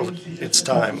ahead of its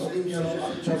time.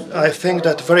 I think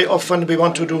that very often we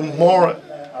want to do more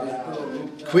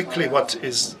quickly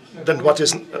than what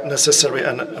is necessary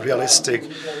and realistic.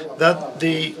 That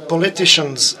the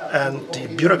politicians and the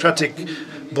bureaucratic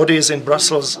bodies in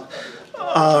Brussels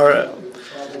are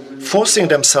forcing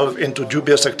themselves into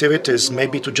dubious activities,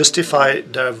 maybe to justify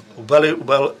their very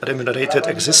well remunerated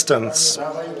existence.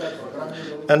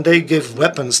 And they give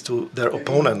weapons to their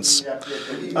opponents.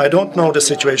 I don't know the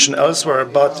situation elsewhere,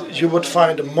 but you would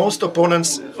find most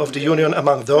opponents of the Union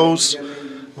among those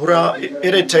who are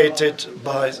irritated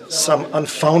by some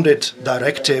unfounded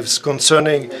directives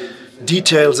concerning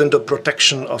details in the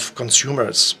protection of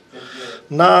consumers.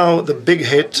 Now the big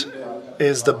hit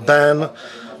is the ban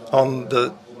on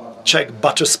the Czech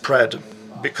butter spread,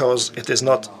 because it is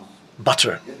not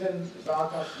butter.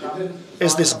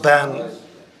 Is this ban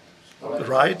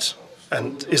right?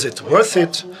 And is it worth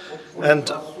it? And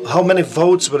how many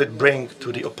votes will it bring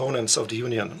to the opponents of the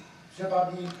Union?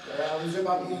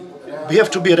 We have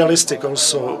to be realistic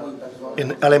also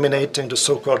in eliminating the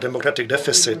so-called democratic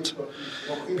deficit,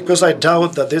 because I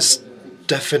doubt that this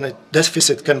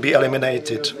deficit can be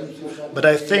eliminated. But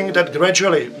I think that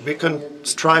gradually we can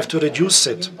strive to reduce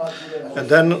it, and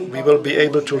then we will be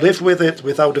able to live with it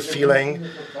without the feeling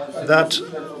that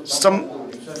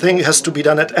something has to be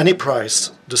done at any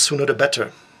price, the sooner the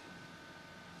better.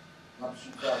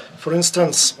 For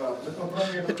instance,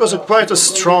 it was quite a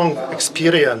strong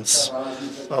experience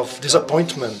of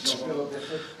disappointment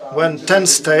when 10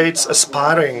 states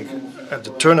aspiring at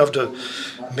the turn of the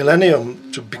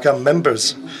millennium to become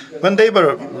members, when they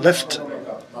were left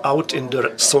out in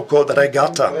the so-called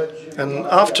regatta. And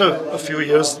after a few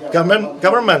years,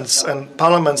 governments and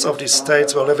parliaments of these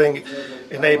states were living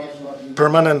in a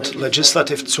permanent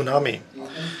legislative tsunami.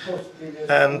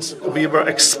 And we were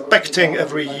expecting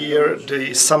every year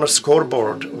the summer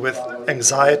scoreboard with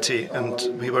anxiety, and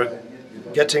we were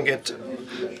getting it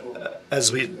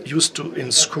as we used to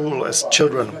in school as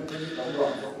children.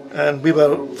 And we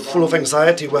were full of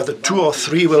anxiety whether 2 or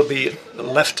 3 will be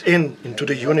left into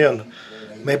the Union,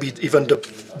 maybe even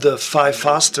the 5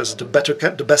 fastest,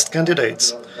 the best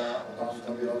candidates.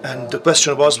 And the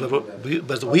question was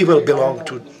whether we will belong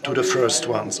to the first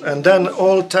ones. And then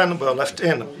all 10 were left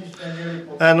in.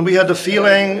 And we had the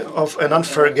feeling of an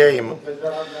unfair game,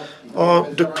 or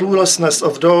the cluelessness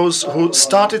of those who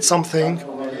started something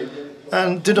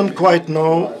and didn't quite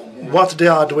know what they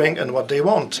are doing and what they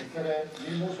want.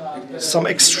 Some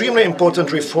extremely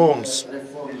important reforms,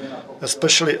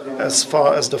 especially as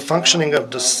far as the functioning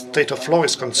of the state of law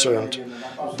is concerned,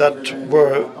 that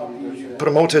were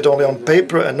promoted only on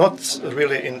paper and not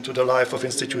really into the life of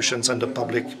institutions and the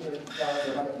public,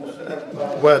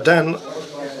 were then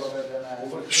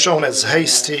shown as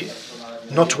hasty,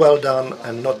 not well done,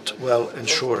 and not well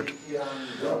ensured.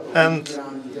 And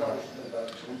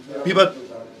we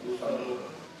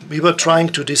were trying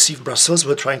to deceive Brussels, we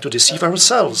were trying to deceive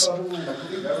ourselves.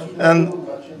 And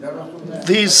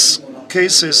these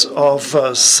cases of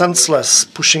senseless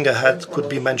pushing ahead could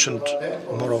be mentioned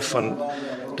more often.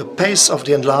 The pace of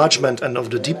the enlargement and of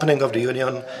the deepening of the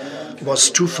Union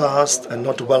was too fast and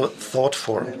not well thought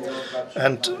for.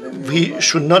 And we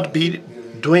should not be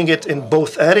doing it in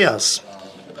both areas,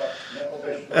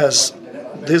 as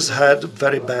this had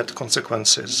very bad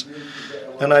consequences.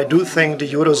 And I do think the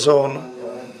Eurozone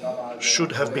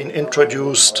should have been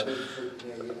introduced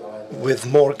with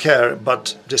more care,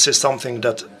 but this is something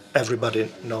that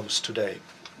everybody knows today.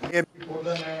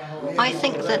 I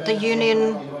think that the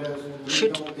Union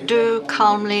should do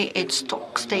calmly its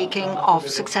stock-taking of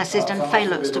successes and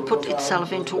failures, to put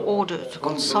itself into order, to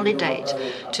consolidate,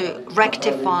 to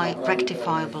rectify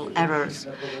rectifiable errors,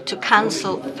 to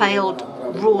cancel failed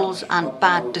rules and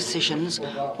bad decisions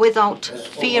without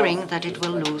fearing that it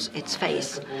will lose its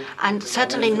face, and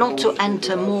certainly not to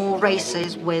enter more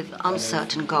races with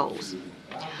uncertain goals.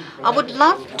 I would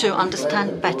love to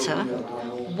understand better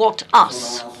what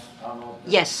us,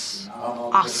 yes,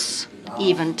 us,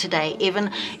 even today,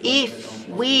 even if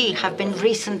we have been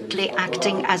recently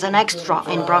acting as an extra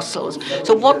in Brussels.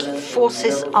 So what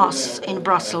forces us in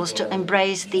Brussels to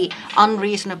embrace the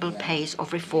unreasonable pace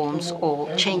of reforms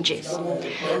or changes?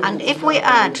 And if we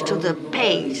add to the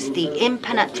pace the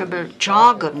impenetrable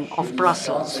jargon of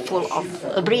Brussels, full of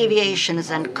abbreviations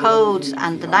and codes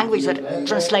and the language that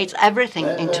translates everything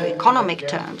into economic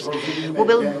terms, we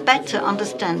will better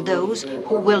understand those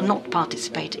who will not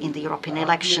participate in the European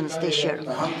elections this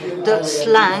erasure. The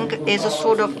slang is a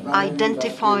sort of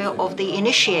identifier of the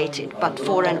initiated, but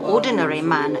for an ordinary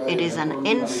man it is an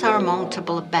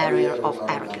insurmountable barrier of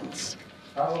arrogance.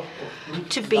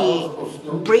 To be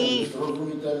brief,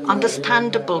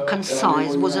 understandable,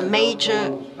 concise was a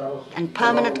major and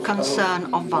permanent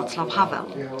concern of Václav Havel.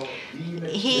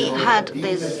 He had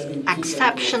this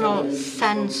exceptional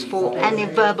sense for any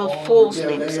verbal false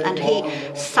lips, and he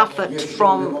suffered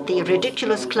from the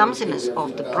ridiculous clumsiness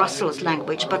of the Brussels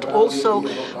language, but also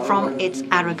from its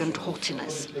arrogant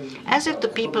haughtiness. As if the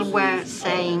people were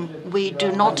saying, "We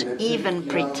do not even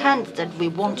pretend that we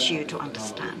want you to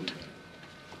understand."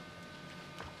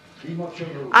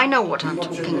 I know what I'm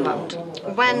talking about.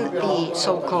 When the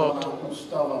so-called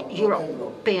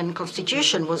European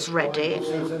Constitution was ready,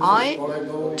 I,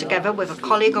 together with a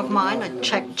colleague of mine, a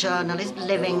Czech journalist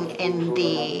living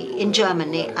in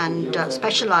Germany and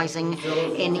specializing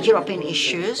in European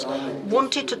issues,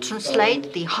 wanted to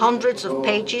translate the hundreds of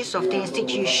pages of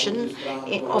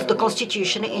the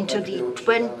Constitution into the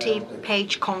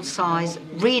 20-page concise,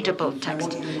 readable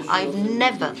text. I've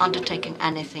never undertaken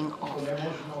anything of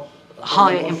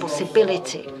higher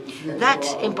impossibility. That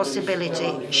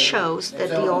impossibility shows that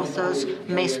the authors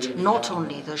missed not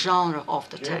only the genre of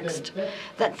the text,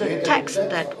 that the text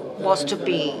that was to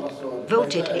be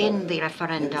voted in the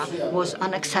referenda was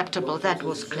unacceptable, that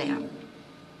was clear.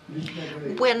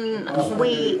 When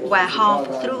we were half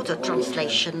through the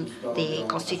translation, the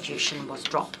Constitution was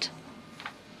dropped.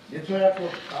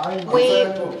 We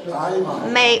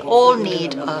may all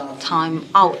need a time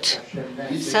out,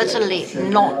 certainly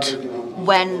not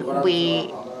when we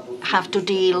have to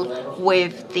deal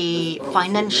with the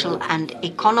financial and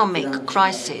economic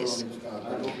crisis,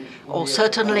 or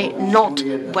certainly not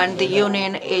when the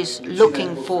Union is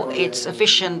looking for its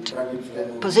efficient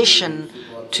position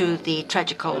to the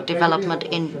tragical development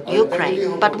in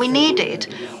Ukraine. But we need it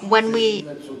when we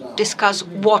discuss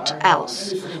what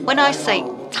else. When I say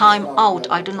time out,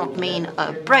 I do not mean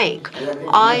a break.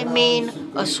 I mean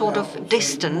a sort of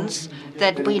distance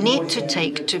that we need to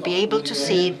take to be able to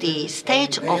see the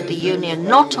state of the Union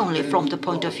not only from the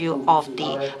point of view of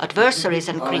the adversaries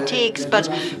and critiques, but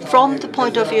from the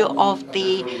point of view of the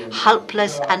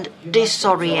helpless and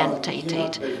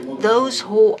disorientated, those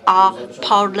who are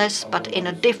powerless but in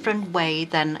a different way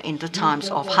than in the times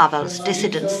of Havel's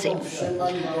dissidency.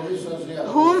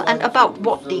 Whom and about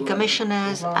what the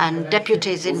commissioners and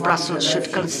deputies in Brussels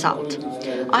should consult.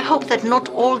 I hope that not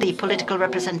all the political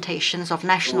representations of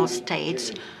national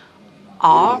states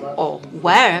are, or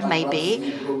were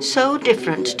maybe, so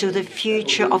different to the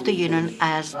future of the Union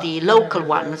as the local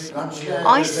ones.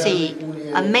 I see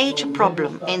a major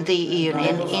problem in the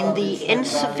Union in the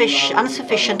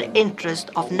insufficient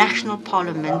interest of national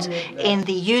parliaments in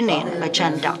the Union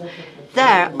agenda.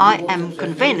 There, I am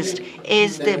convinced,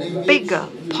 is the bigger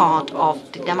part of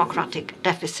the democratic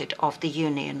deficit of the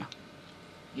Union.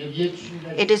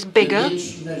 It is bigger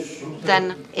than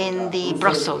in the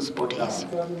Brussels bodies.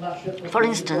 For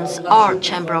instance, our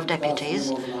Chamber of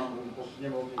Deputies,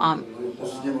 I'm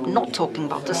not talking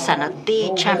about the Senate,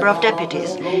 the Chamber of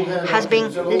Deputies, has been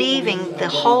leaving the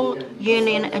whole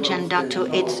Union agenda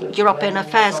to its European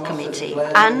Affairs Committee,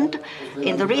 and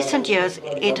in the recent years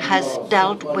it has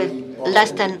dealt with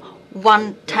less than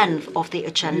 1/10 of the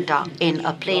agenda in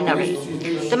a plenary.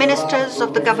 The ministers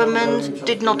of the government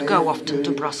did not go often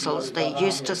to Brussels. They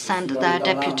used to send their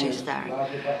deputies there.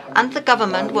 And the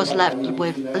government was left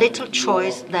with little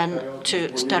choice than to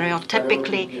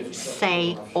stereotypically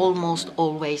say almost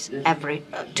always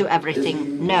to everything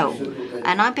no.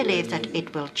 And I believe that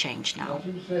it will change now.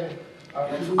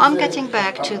 I'm getting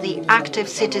back to the active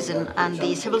citizen and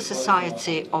the civil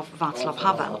society of Václav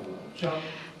Havel.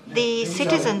 The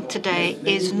citizen today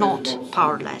is not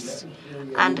powerless,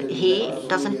 and he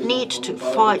doesn't need to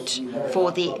fight for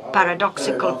the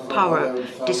paradoxical power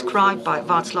described by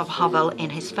Václav Havel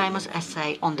in his famous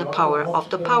essay on the power of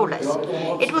the powerless.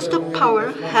 It was the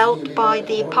power held by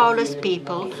the powerless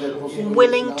people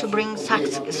willing to bring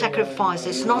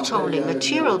sacrifices, not only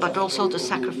material but also the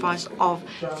sacrifice of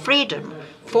freedom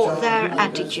for their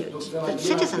attitudes. The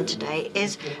citizen today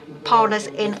is powerless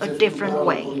in a different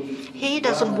way. He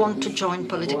doesn't want to join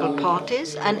political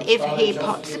parties, and if he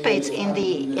participates in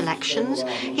in the elections,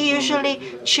 he usually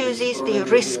chooses the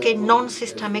risky,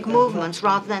 non-systemic movements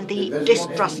rather than the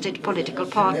distrusted political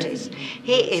parties.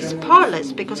 He is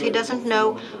powerless because he doesn't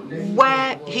know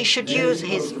where he should use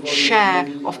his share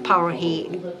of power he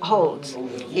holds.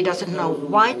 He doesn't know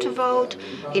why to vote,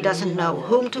 he doesn't know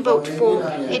whom to vote for,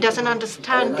 he doesn't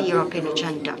understand the European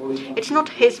agenda. It's not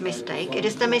his mistake, it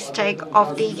is the mistake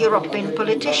of the European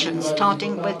politicians,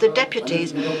 starting with the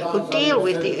deputies who deal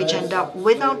with the agenda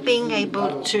without being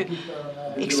able to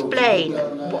explain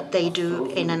what they do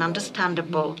in an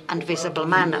understandable and visible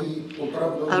manner.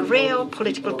 A real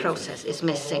political process is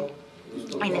missing.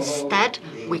 And instead,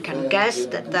 we can guess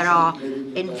that there are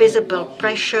invisible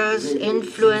pressures,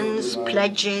 influence,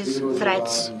 pledges,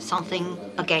 threats, something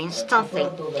against something.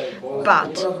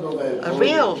 But a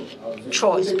real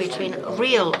choice between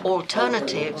real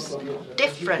alternatives,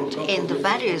 different in the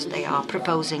values they are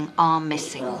proposing, are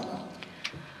missing.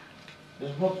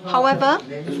 However,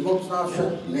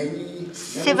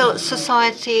 civil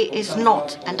society is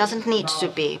not and doesn't need to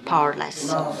be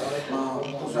powerless.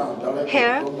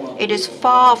 Here, it is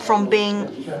far from being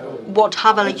what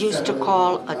Havel used to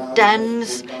call a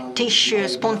dense tissue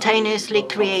spontaneously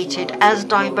created, as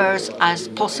diverse as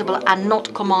possible and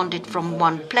not commanded from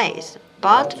one place.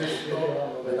 But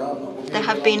there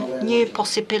have been new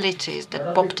possibilities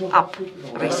that popped up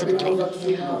recently.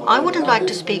 I wouldn't like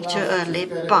to speak too early,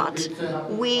 but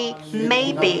we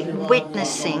may be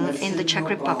witnessing in the Czech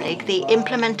Republic the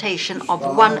implementation of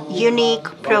one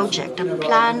unique project, a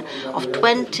plan of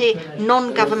 20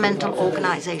 non-governmental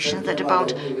organizations that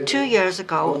about 2 years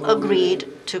ago agreed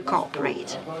to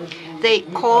cooperate. They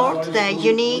called their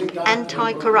unique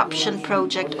anti-corruption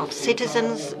project of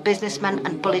citizens, businessmen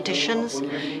and politicians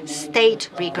State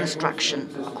Reconstruction,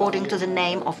 according to the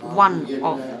name of one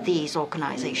of these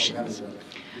organizations.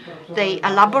 They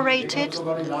elaborated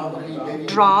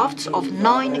drafts of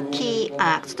 9 key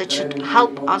acts that should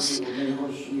help us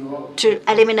to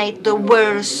eliminate the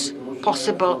worst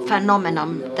possible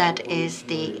phenomenon that is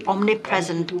the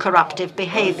omnipresent corruptive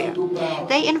behavior.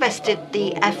 They invested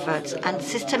the efforts and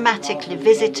systematically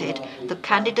visited the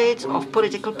candidates of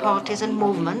political parties and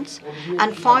movements,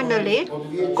 and finally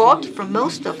got from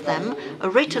most of them a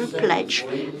written pledge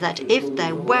that if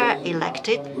they were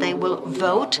elected, they will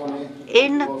vote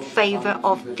in favor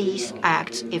of these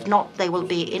acts. If not, they will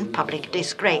be in public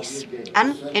disgrace.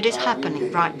 And it is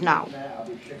happening right now.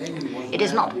 It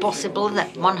is not possible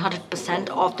that 100%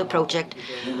 of the project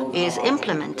is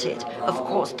implemented. Of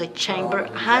course, the Chamber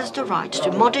has the right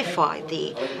to modify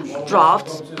the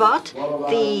drafts, but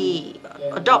the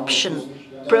adoption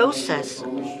process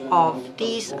of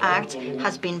these acts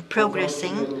has been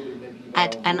progressing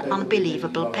at an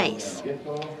unbelievable pace.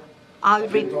 I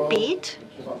repeat,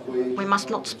 we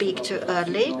must not speak too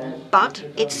early, but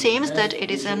it seems that it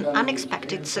is an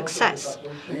unexpected success.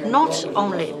 Not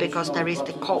only because there is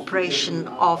the cooperation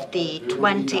of the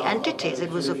 20 entities,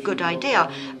 it was a good idea,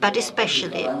 but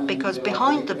especially because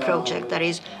behind the project there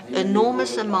is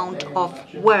enormous amount of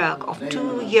work, of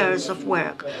 2 years of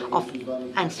work, of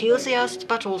enthusiasts,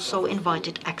 but also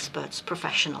invited experts,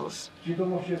 professionals.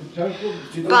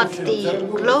 But the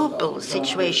global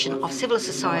situation of civil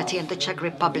society in the Czech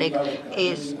Republic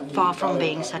is far from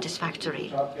being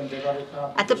satisfactory.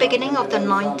 At the beginning of the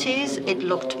 90s, it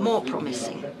looked more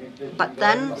promising. But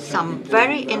then some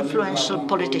very influential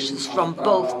politicians from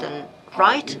both the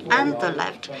right and the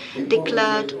left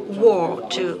declared war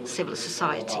to civil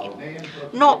society.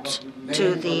 Not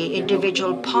to the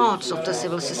individual parts of the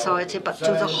civil society, but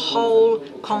to the whole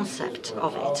concept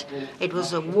of it. It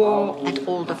was a war at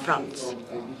all the fronts.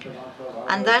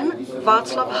 And then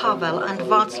Václav Havel and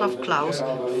Václav Klaus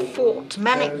fought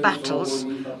many battles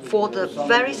for the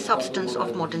very substance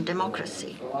of modern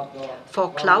democracy.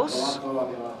 For Klaus,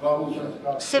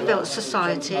 civil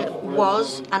society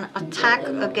was an attack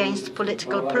against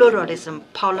political pluralism,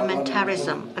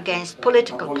 parliamentarism, against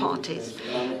political parties,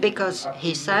 because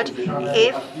he said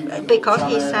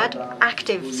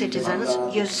active citizens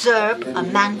usurp a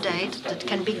mandate that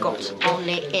can be got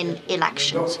only in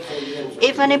elections.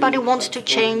 If anybody wants to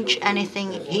change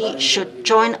anything, he should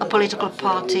join a political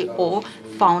party or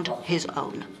found his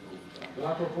own.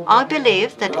 I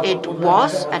believe that it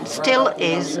was and still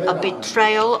is a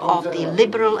betrayal of the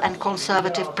liberal and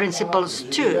conservative principles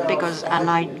too, because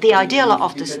the ideal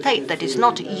of the state that is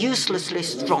not uselessly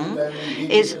strong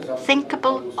is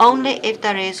thinkable only if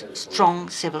there is strong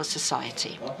civil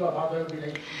society.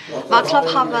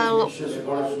 Václav Havel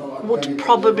would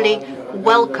probably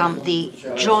welcome the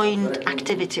joint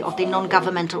activity of the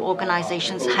non-governmental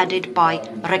organizations headed by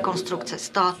Rekonstrukce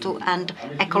státu and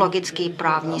Ekologický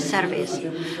právní servis.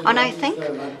 And I think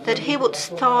that he would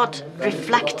start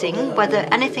reflecting whether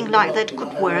anything like that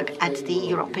could work at the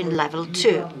European level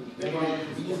too.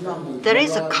 There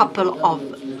is a couple of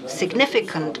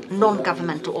significant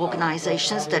non-governmental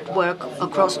organizations that work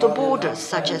across the borders,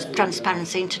 such as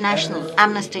Transparency International,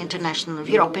 Amnesty International,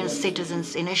 European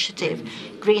Citizens Initiative,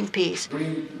 Greenpeace.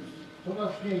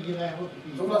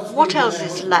 What else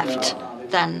is left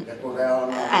then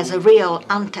as a real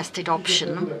untested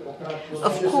option?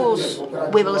 Of course,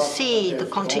 we will see the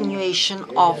continuation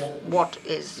of what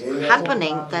is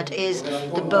happening, that is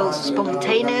the both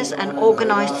spontaneous and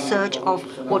organized search of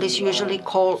what is usually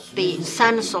called the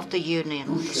sense of the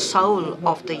Union, the soul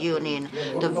of the Union,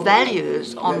 the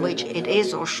values on which it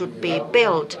is or should be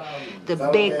built, the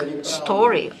big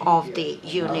story of the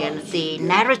Union, the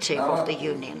narrative of the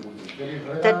Union.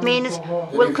 That means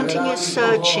we'll continue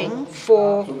searching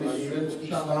for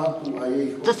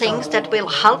the things that will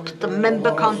help the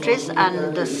member countries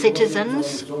and the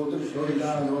citizens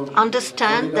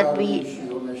understand that we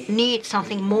need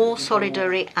something more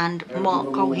solidary and more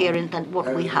coherent than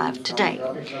what we have today.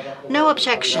 No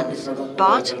objections,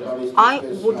 but I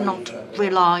would not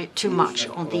rely too much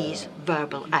on these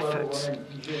verbal efforts.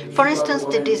 For instance,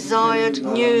 the desired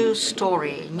new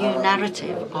story, new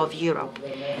narrative of Europe.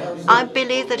 I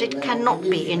believe that it cannot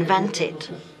be invented.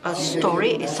 A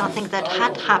story is something that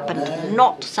had happened,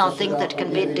 not something that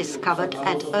can be discovered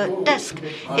at a desk.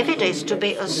 If it is to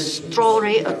be a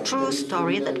story, a true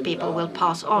story that people will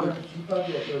pass on.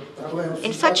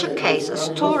 In such a case, a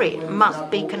story must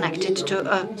be connected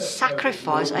to a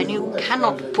sacrifice, and you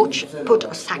cannot put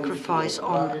a sacrifice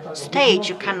on stage,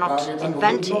 you cannot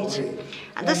invent it.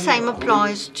 And the same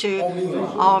applies to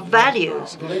our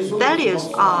values. Values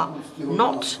are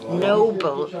not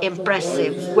noble,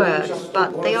 impressive words,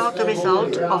 but they are the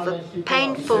result of a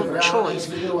painful choice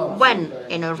when,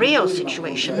 in a real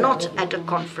situation, not at a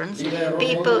conference,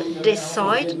 people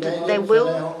decide that they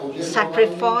will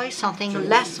sacrifice something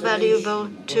less valuable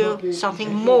to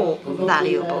something more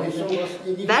valuable.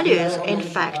 Values, in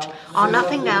fact, are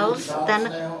nothing else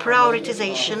than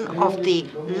prioritization of the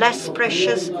less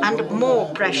precious and more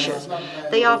precious.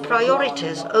 They are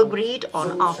priorities agreed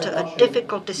on after a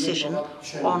difficult decision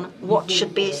on what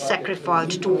should be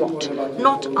sacrificed to what,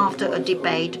 not after a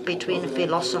debate between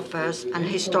philosophers and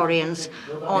historians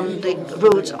on the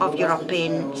roots of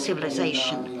European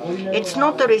civilization. It's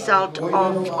not the result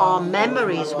of our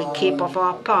memories we keep of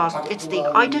our past, it's the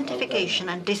identification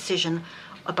and decision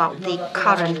about the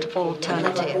current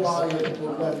alternatives.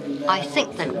 I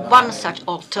think that one such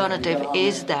alternative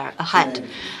is there ahead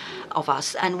of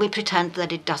us, and we pretend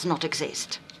that it does not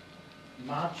exist.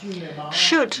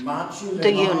 Should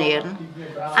the Union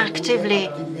actively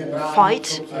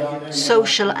fight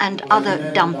social and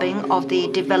other dumping of the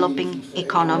developing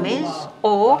economies,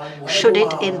 or should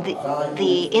it, in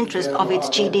the interest of its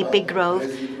GDP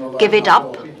growth, give it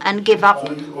up and give up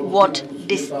what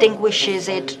distinguishes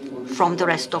it from the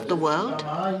rest of the world?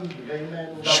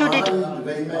 Should it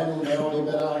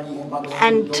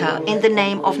enter, in the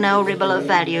name of neoliberal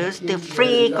values, the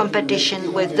free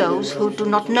competition with those who do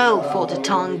not know for the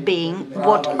time being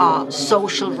what are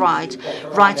social rights,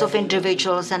 rights of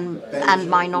individuals and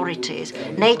minorities,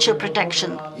 nature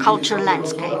protection, cultural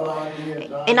landscape?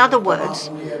 In other words,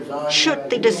 should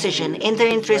the decision in the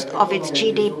interest of its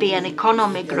GDP and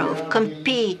economic growth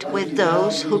compete with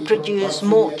those who produce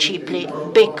more cheaply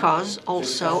because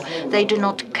also they do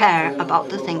not care about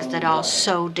the things that are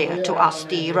so dear to us,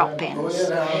 the Europeans?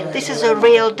 This is a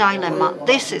real dilemma.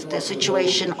 This is the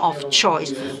situation of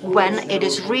choice when it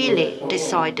is really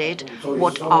decided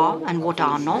what are and what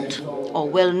are not or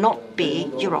will not be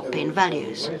European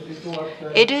values.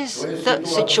 It is the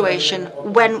situation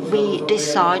when we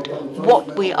decide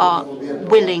what we are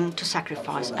willing to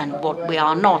sacrifice and what we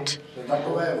are not.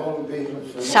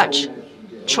 Such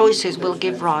choices will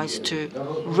give rise to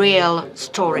real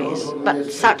stories,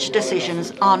 but such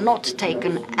decisions are not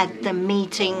taken at the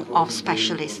meeting of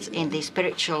specialists in the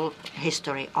spiritual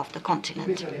history of the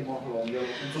continent.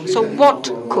 So what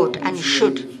could and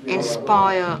should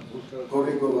inspire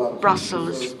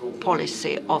Brussels'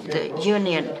 policy of the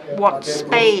Union? What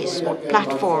space, what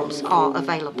platforms are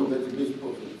available?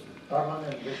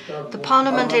 The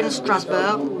Parliament in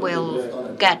Strasbourg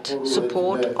will get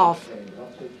support of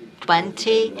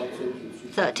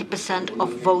 20–30%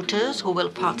 of voters who will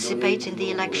participate in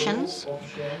the elections,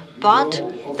 but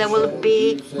there will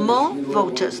be more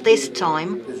voters this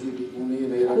time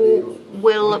who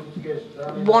will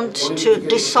want to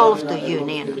dissolve the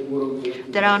Union.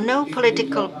 There are no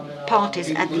political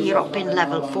parties at the European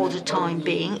level for the time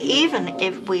being, even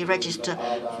if we register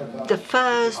the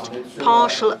first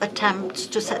partial attempts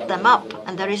to set them up,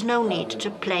 and there is no need to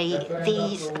play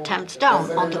these attempts down.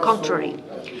 On the contrary,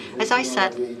 as I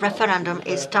said, referendum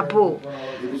is taboo.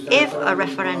 If a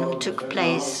referendum took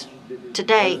place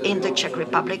today in the Czech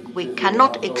Republic, we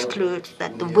cannot exclude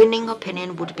that the winning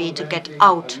opinion would be to get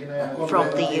out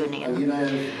from the Union.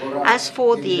 As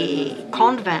for the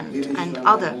convent and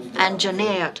other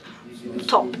engineered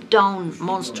top-down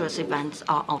monstrous events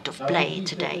are out of play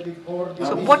today.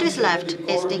 So what is left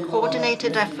is the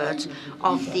coordinated efforts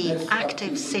of the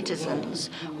active citizens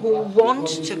who want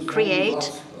to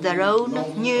create their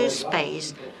own new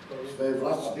space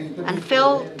and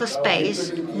fill the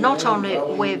space not only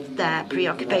with their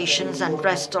preoccupations and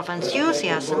rest of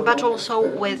enthusiasm, but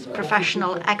also with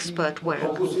professional expert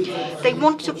work. They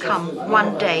want to come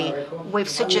one day with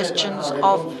suggestions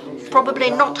of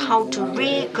probably not how to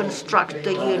reconstruct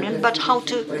the Union, but how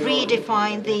to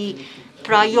redefine the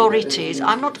priorities.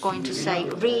 I'm not going to say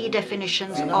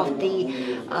redefinitions of the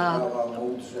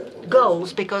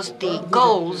goals, because the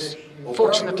goals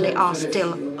fortunately are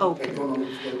still open.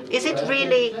 Is it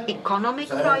really economic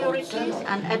priorities,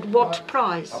 and at what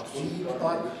price?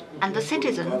 And the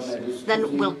citizens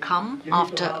then will come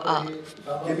after a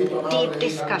deep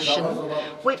discussion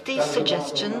with these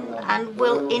suggestions and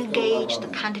will engage the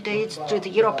candidates to the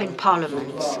European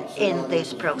parliaments in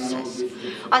this process.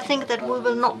 I think that we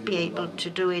will not be able to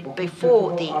do it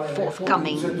before the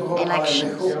forthcoming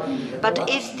elections. But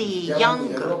if the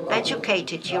younger,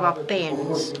 educated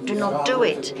Europeans do not do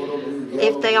it,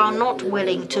 if they are not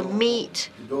willing to meet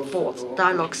for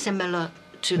dialogue similar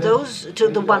to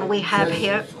the one we have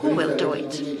here, who will do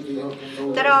it?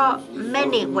 There are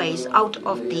many ways out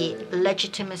of the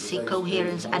legitimacy,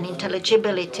 coherence and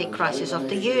intelligibility crisis of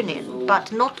the Union,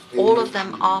 but not all of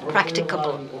them are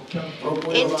practicable.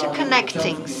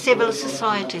 Interconnecting civil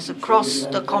societies across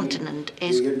the continent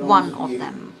is one of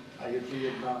them.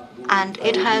 And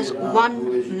it has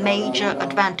one major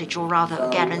advantage, or rather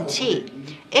guarantee.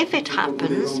 If it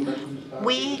happens,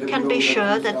 we can be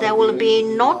sure that there will be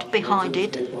not behind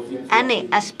it any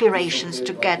aspirations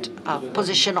to get a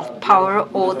position of power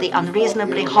or the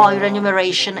unreasonably high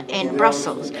remuneration in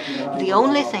Brussels. The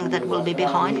only thing that will be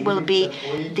behind will be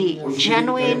the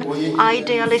genuine,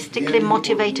 idealistically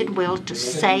motivated will to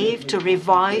save, to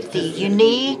revive the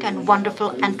unique and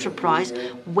wonderful enterprise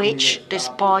which,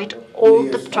 despite all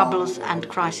the troubles and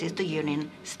crises, the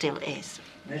Union still is.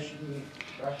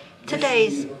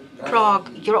 Today's Prague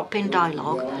European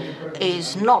Dialogue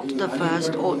is not the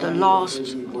first or the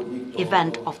last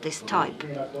event of this type.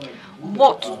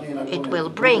 What it will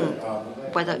bring,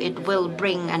 whether it will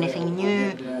bring anything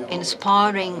new,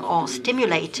 inspiring or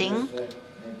stimulating,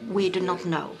 we do not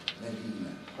know.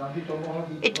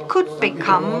 It could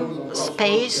become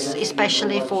space,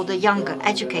 especially for the younger,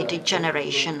 educated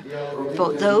generation,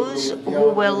 for those who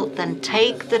will then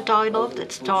take the dialogue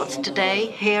that starts today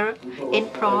here in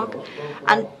Prague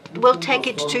and will take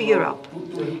it to Europe.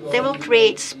 They will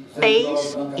create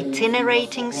space,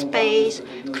 itinerating space,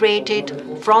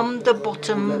 created from the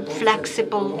bottom,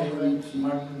 flexible,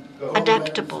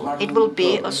 adaptable. It will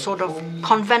be a sort of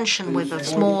convention with a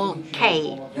small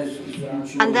K.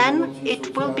 And then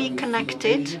it will be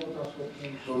connected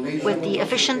with the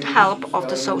efficient help of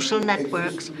the social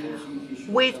networks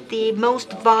with the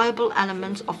most viable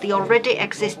elements of the already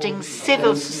existing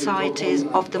civil societies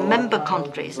of the member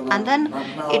countries. And then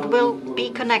it will be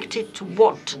connected to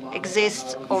what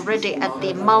exists already at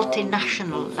the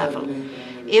multinational level.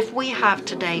 If we have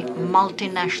today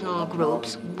multinational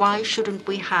groups, why shouldn't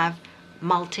we have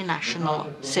multinational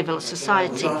civil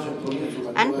society?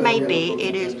 And maybe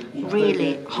it is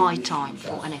really high time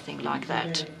for anything like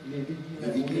that.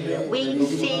 We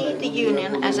see the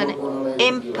Union as an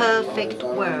imperfect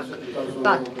work,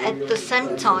 but at the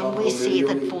same time we see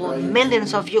that for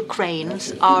millions of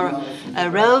Ukrainians our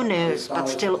erroneous but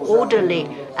still orderly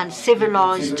and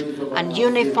civilized and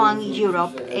unifying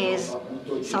Europe is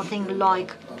something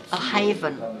like a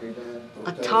haven,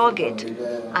 a target,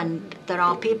 and there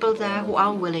are people there who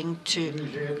are willing to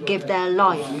give their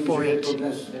life for it.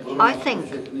 I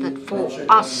think that for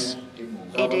us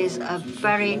it is a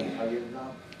very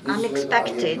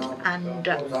unexpected and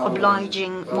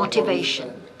obliging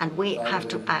motivation, and we have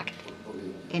to act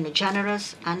in a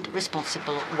generous and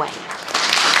responsible way.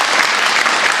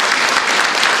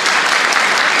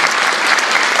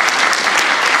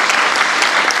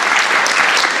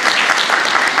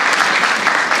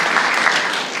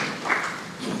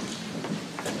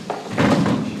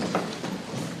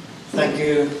 Thank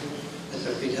you,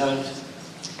 Mr. Pithart.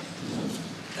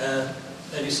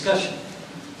 a discussion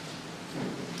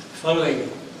following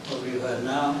what we've heard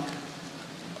now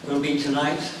will be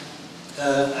tonight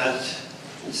at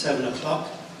 7 o'clock,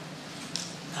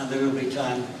 and there will be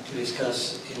time to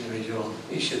discuss individual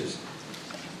issues.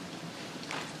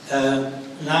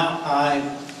 Now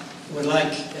I would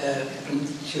like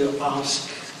to ask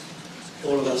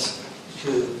all of us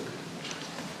to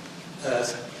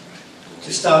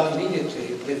start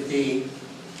immediately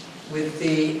with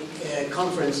the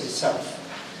conference itself.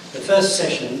 The first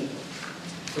session,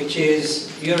 which is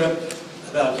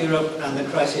about Europe and the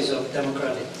crisis of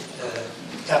democratic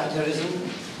capitalism.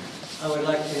 I would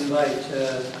like to invite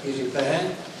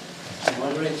Jacques, the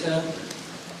moderator,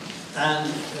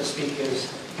 and the speakers